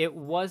for me, it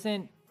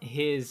wasn't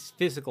his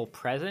physical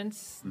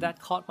presence that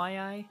caught my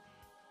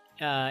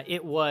eye.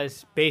 It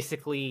was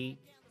basically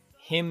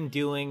him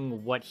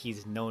doing what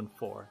he's known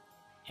for.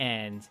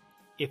 And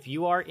if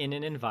you are in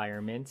an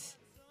environment,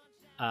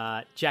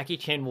 Jackie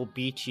Chan will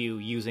beat you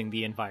using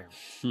the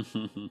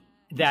environment.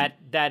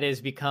 that has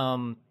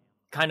become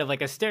kind of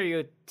like a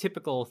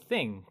stereotypical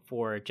thing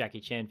for Jackie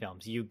Chan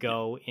films. You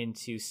go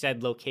into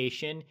said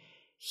location,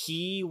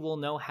 he will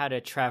know how to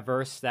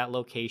traverse that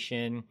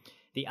location,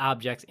 the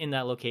objects in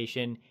that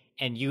location,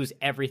 and use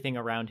everything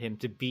around him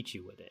to beat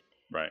you with it.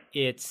 Right.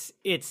 It's.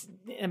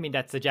 I mean,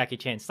 that's the Jackie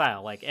Chan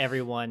style. Like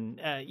everyone,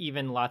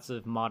 even lots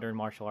of modern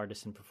martial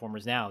artists and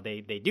performers now, they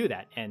do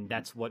that, and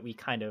that's what we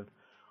kind of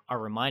are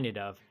reminded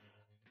of.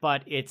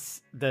 But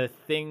it's the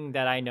thing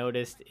that I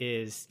noticed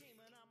is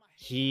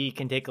he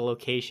can take a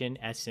location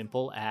as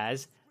simple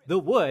as the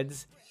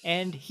woods,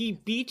 and he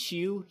beats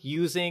you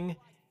using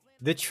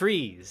the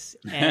trees,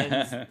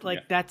 and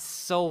like that's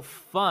so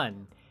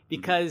fun,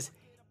 because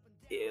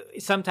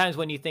sometimes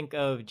when you think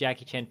of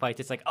Jackie Chan fights,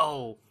 it's like,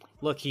 oh,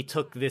 look, he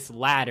took this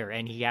ladder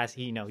and he's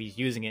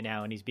using it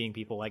now and he's being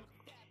people. Like,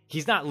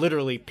 he's not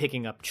literally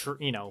picking up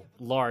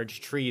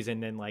large trees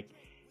and then like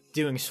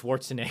doing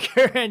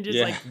Schwarzenegger and just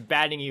like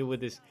batting you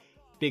with this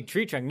big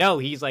tree trunk. No,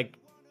 he's like,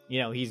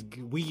 he's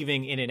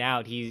weaving in and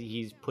out.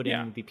 He's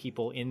putting the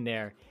people in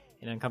there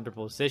in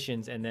uncomfortable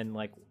positions and then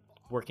like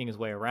working his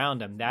way around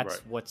them. That's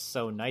what's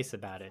so nice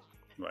about it.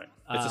 Right.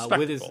 It's a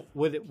spectacle.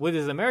 With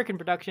his American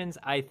productions,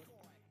 I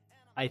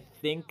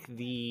think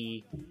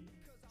the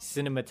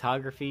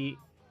cinematography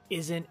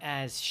isn't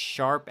as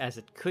sharp as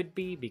it could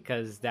be,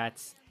 because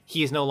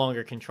he is no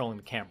longer controlling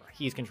the camera.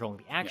 He's controlling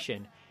the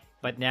action,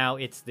 but now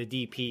it's the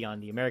DP on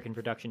the American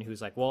production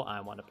who's like, well,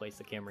 I want to place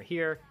the camera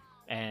here,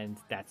 and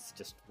that's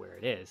just where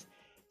it is.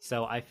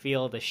 So I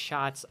feel the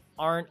shots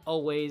aren't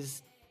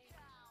always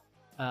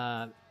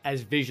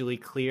as visually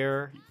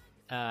clear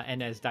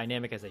and as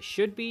dynamic as they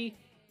should be,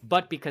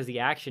 but because the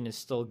action is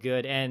still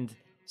good, and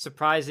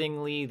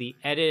surprisingly, the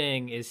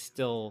editing is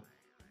still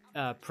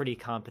pretty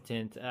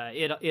competent.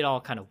 It all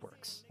kind of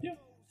works. Yeah,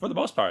 For the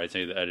most part, I'd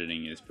say the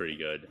editing is pretty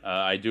good.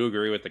 I do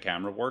agree with the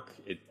camera work.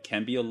 It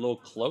can be a little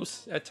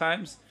close at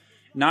times.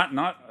 Not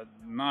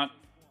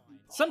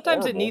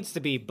Sometimes it horrible. needs to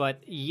be,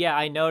 but yeah,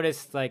 I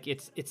noticed like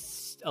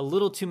it's a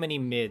little too many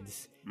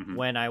mids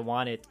when I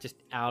want it just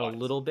out a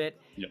little bit.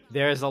 Yep.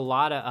 There's a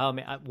lot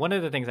of one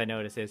of the things I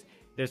noticed is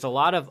there's a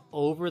lot of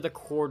over the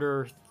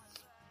quarter,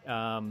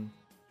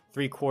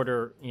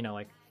 3/4,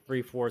 like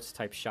 3/4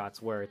 type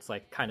shots where it's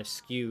like kind of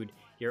skewed.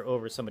 You're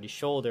over somebody's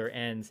shoulder,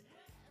 and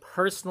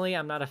personally,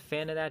 I'm not a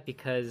fan of that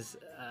because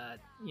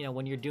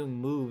when you're doing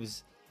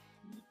moves,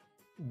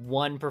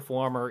 one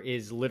performer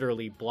is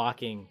literally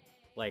blocking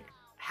like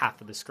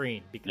half of the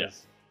screen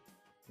because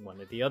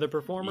one of the other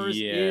performers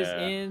is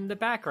in the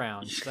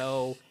background.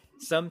 So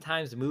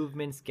sometimes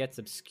movements gets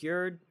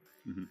obscured.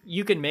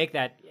 You can make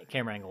that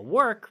camera angle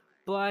work,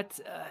 but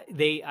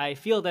I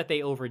feel that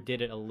they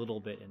overdid it a little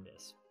bit in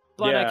this.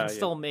 But I can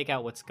still make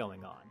out what's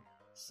going on.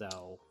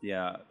 So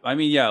I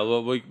mean,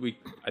 well, we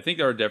I think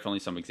there are definitely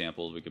some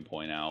examples we can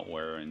point out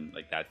where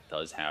that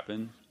does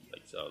happen.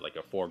 Like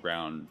a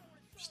foreground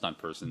stunt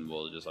person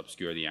will just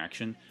obscure the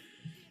action.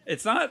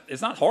 It's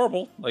not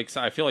horrible.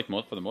 So I feel like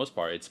for the most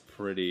part, it's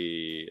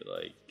pretty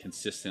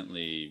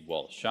consistently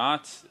well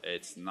shot.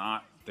 It's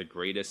not the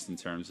greatest in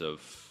terms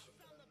of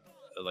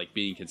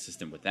being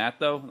consistent with that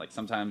though.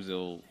 Sometimes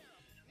the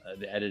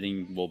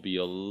editing will be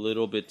a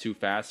little bit too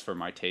fast for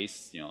my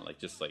taste.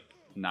 Just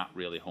not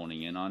really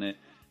honing in on it.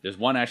 There's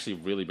one actually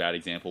really bad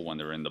example when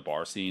they're in the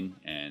bar scene,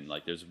 and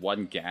there's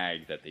one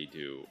gag that they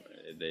do.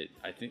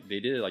 I think they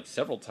did it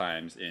several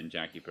times in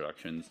Jackie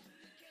Productions.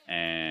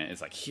 And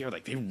it's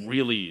they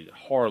really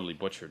horribly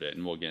butchered it,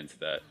 and we'll get into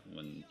that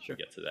when we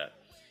get to that.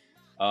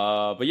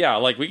 But yeah,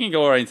 we can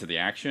go right into the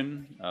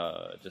action,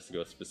 just to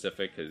go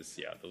specific, because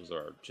those are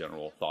our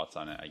general thoughts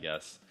on it, I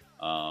guess.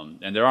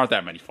 And there aren't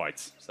that many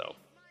fights, so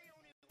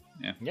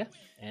yeah.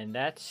 And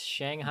that's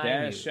Shanghai.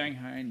 That's Noon.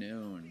 Shanghai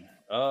Noon.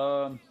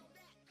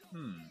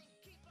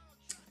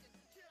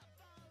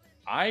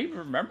 I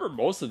remember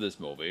most of this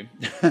movie.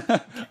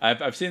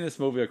 I've seen this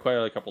movie quite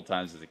a couple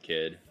times as a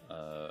kid.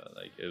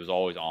 It was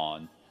always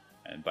on,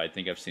 but I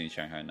think I've seen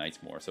Shanghai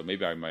Nights more. So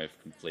maybe I might have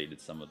conflated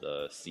some of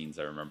the scenes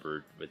I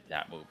remembered with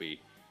that movie.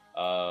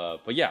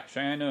 But yeah,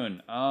 Shanghai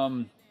Noon.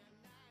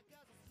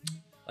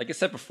 Like I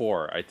said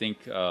before, I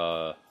think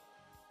I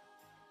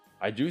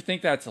do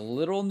think that's a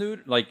little new.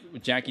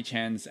 Jackie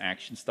Chan's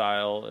action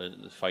style,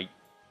 fight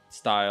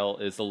style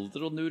is a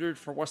little neutered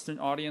for Western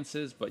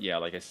audiences, but yeah,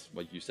 like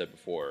you said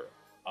before,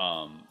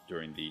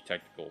 during the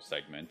technical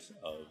segment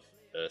of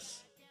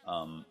this,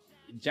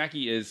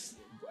 Jackie is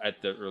at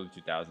the early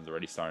 2000s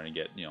already starting to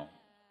get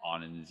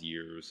on in his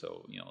years,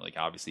 so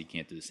obviously he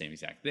can't do the same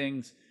exact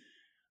things.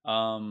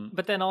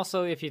 But then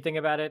also, if you think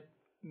about it,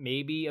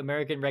 maybe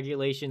American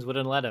regulations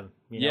wouldn't let him.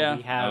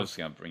 I was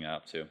gonna bring that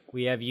up too.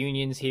 We have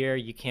unions here.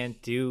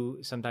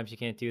 Sometimes you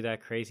can't do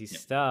that crazy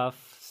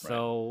stuff.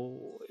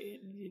 So,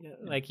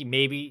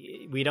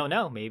 maybe we don't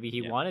know. Maybe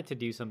he wanted to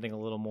do something a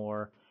little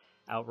more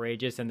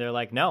outrageous, and they're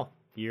like, "No,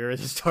 you're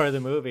the star of the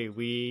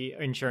movie.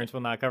 Insurance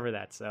will not cover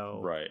that.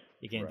 So,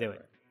 you can't do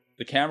it."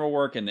 The camera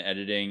work and the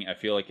editing, I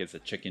feel like it's a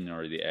chicken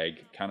or the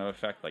egg kind of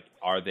effect.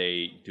 Are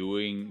they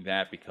doing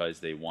that because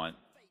they want?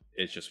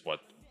 It's just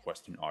what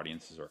Western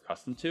audiences are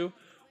accustomed to,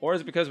 or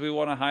is it because we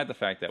want to hide the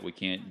fact that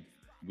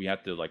we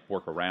have to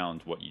work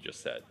around what you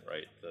just said,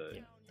 right?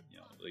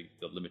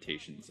 The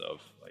limitations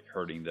of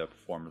hurting the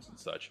performers and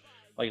such,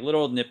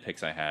 little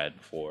nitpicks I had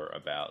before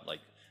about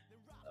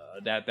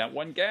that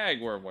one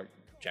gag where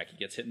Jackie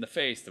gets hit in the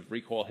face, the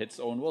recoil hits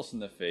Owen Wilson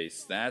in the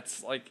face.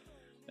 That's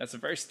a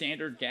very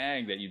standard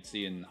gag that you'd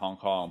see in Hong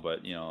Kong,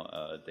 but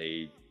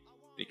they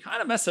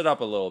kind of mess it up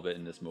a little bit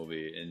in this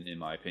movie, in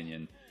my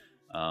opinion.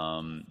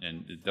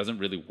 And it doesn't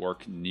really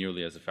work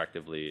nearly as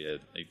effectively.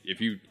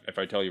 If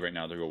I tell you right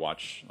now to go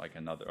watch a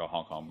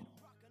Hong Kong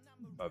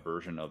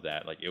version of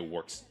that, it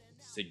works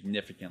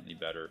significantly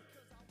better.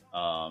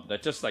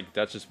 That's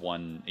just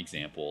one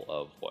example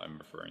of what I'm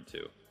referring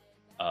to.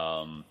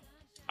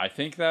 I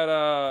think that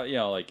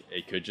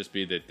it could just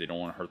be that they don't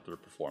want to hurt their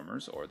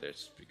performers, or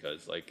this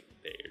because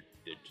they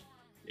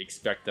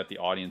expect that the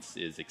audience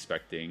is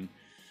expecting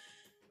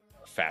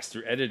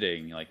faster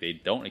editing, they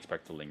don't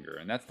expect to linger,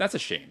 and that's a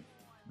shame.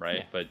 Right,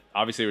 yeah. But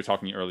obviously we're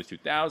talking early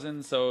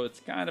 2000s, so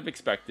it's kind of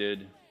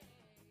expected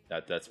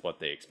that's what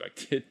they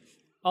expected.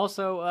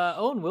 Also,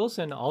 Owen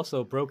Wilson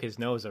also broke his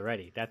nose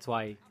already. That's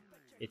why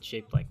it's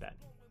shaped like that.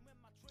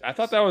 I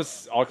thought that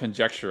was all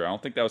conjecture. I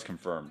don't think that was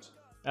confirmed.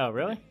 Oh,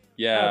 really?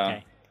 Yeah.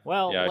 Okay.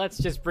 Well, let's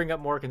just bring up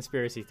more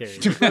conspiracy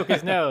theories. He broke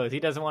his nose. He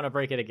doesn't want to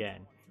break it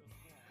again.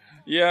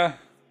 Yeah.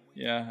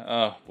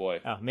 Oh, boy.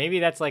 Oh, maybe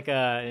that's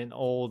an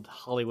old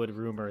Hollywood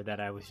rumor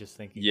that I was just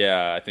thinking.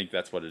 Yeah, I think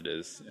that's what it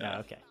is. Yeah. Oh,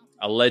 okay.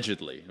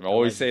 Allegedly. I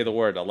always say the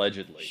word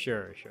allegedly.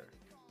 Sure.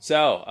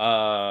 So,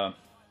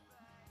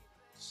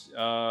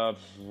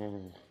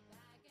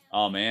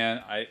 oh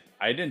man, I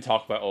didn't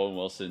talk about Owen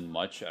Wilson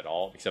much at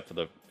all, except for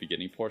the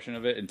beginning portion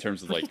of it, in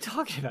terms of what are you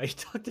talking about? You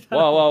talked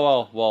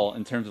about well,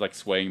 in terms of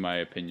swaying my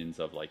opinions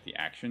of the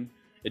action.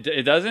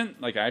 It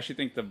doesn't like. I actually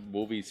think the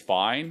movie's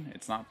fine.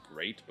 It's not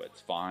great, but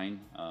it's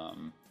fine.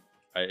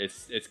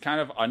 It's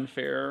kind of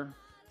unfair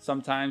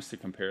sometimes to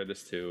compare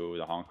this to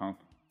the Hong Kong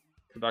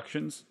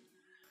productions,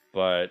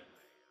 but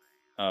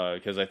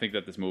because I think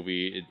that this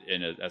movie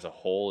as a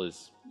whole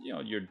is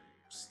your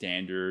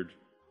standard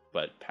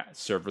but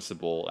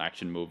serviceable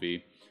action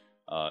movie.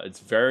 It's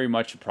very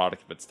much a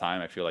product of its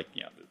time. I feel like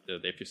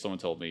if someone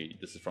told me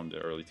this is from the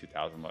early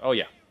 2000s, I'm like, oh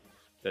yeah,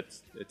 it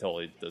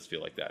totally does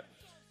feel like that.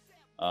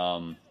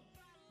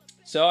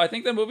 So I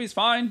think the movie's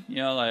fine.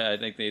 I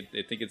think they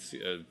think it's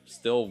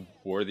still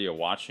worthy of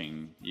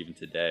watching even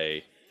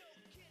today.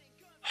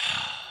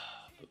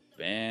 But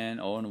man,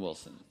 Owen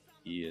Wilson,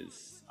 he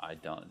is.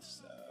 Man,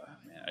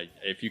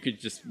 if you could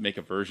just make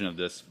a version of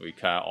this where we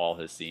cut out all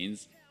his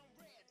scenes,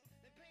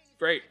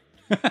 great.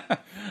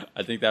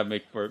 I think that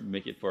make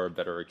it for a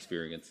better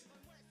experience.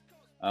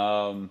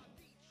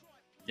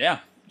 Yeah,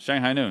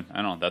 Shanghai Noon.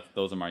 I don't know.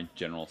 Those are my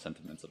general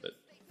sentiments of it.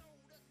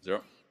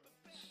 Zero.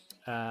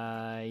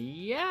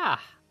 Yeah.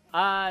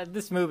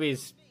 This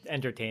movie's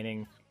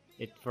entertaining.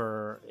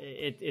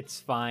 It's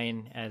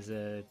fine as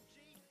a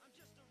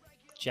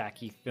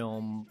Jackie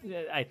film.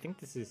 I think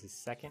this is his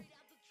second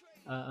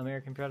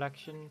American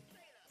production.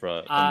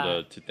 From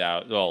the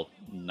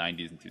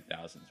 90s and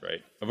 2000s,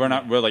 right?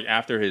 We're like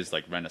after his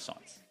like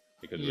Renaissance,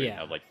 because we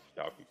have like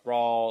Doggy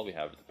Brawl, we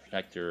have The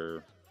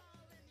Protector,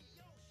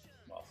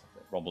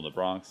 Rumble in the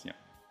Bronx.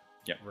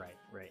 Yeah. Right.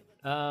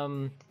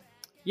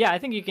 Yeah, I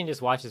think you can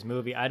just watch this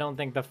movie. I don't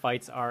think the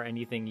fights are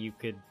anything you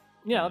could,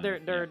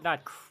 they're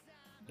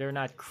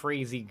not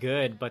crazy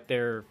good, but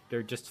they're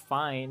just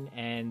fine.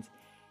 And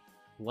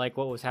like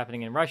what was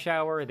happening in Rush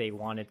Hour, they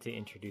wanted to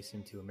introduce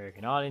him to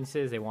American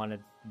audiences. They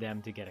wanted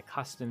them to get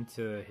accustomed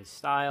to his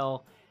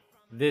style.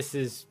 This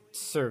is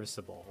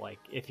serviceable. Like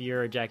if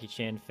you're a Jackie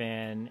Chan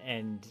fan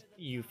and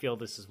you feel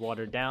this is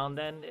watered down,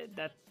 then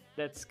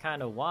that's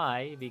kind of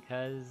why,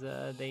 because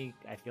I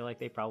feel like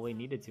they probably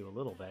needed to a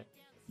little bit.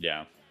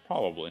 Yeah.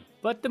 Probably.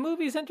 But the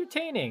movie's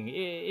entertaining.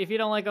 If you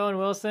don't like Owen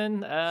Wilson,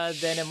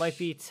 then it might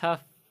be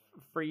tough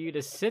for you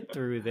to sit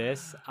through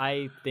this.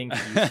 I think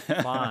he's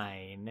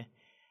fine.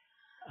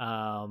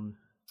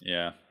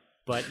 Yeah.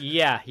 But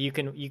yeah, you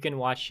can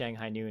watch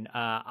Shanghai Noon.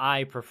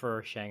 I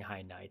prefer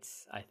Shanghai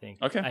Nights. I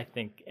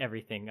think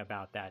everything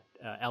about that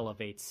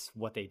elevates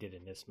what they did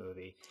in this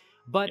movie.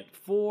 But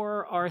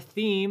for our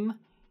theme,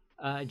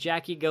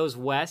 Jackie Goes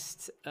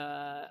West,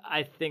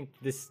 I think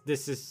this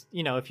is,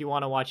 if you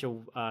want to watch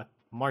a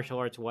martial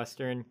arts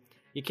western,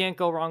 you can't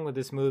go wrong with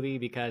this movie,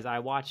 because I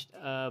watched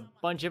a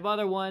bunch of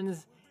other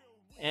ones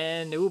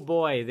and oh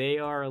boy, they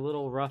are a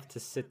little rough to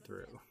sit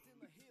through.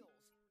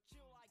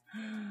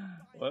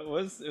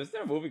 Was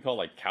there a movie called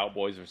like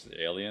Cowboys versus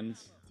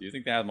Aliens? Do you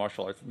think they had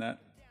martial arts in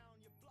that?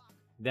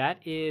 That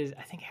is,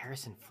 I think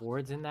Harrison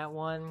Ford's in that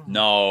one.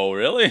 No,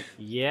 really?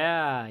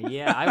 Yeah,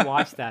 I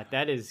watched that.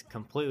 That is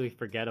completely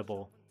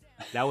forgettable.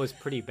 That was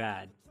pretty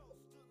bad.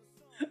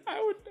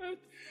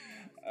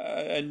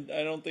 And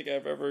I don't think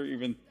I've ever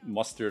even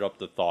mustered up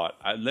the thought.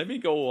 Let me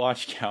go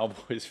watch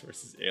Cowboys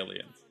versus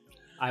Aliens.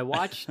 I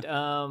watched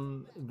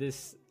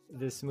this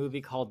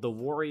movie called The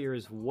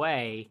Warrior's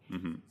Way.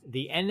 Mm-hmm.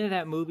 The end of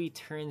that movie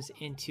turns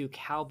into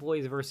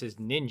Cowboys versus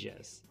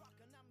Ninjas.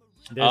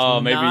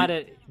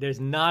 There's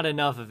not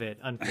enough of it,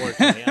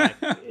 unfortunately.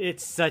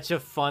 It's such a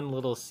fun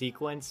little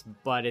sequence,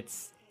 but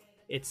it's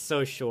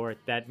so short.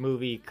 That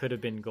movie could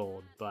have been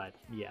gold, but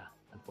yeah,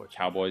 unfortunately.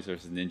 Cowboys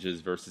versus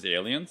Ninjas versus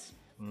Aliens?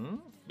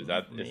 Is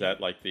that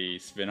like the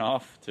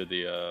spin-off to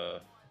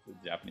the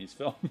Japanese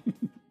film?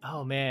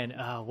 Oh man,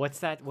 what's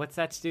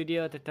that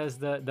studio that does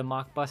the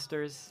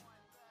mockbusters?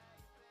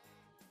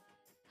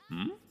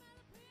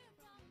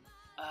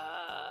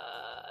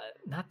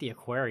 Not the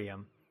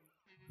Aquarium.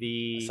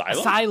 The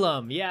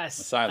Asylum, yes.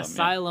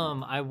 Asylum.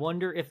 Yeah. I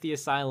wonder if the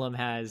Asylum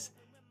has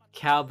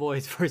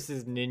Cowboys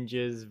versus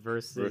Ninjas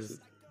versus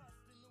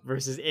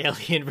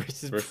Alien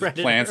versus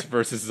Predator. Plants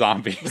versus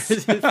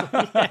Zombies.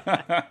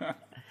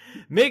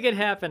 Make it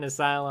happen,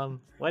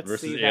 Asylum. Let's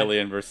versus see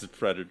Alien versus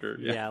Predator.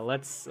 Yeah,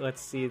 let's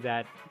see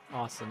that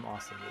awesome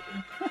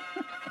movie.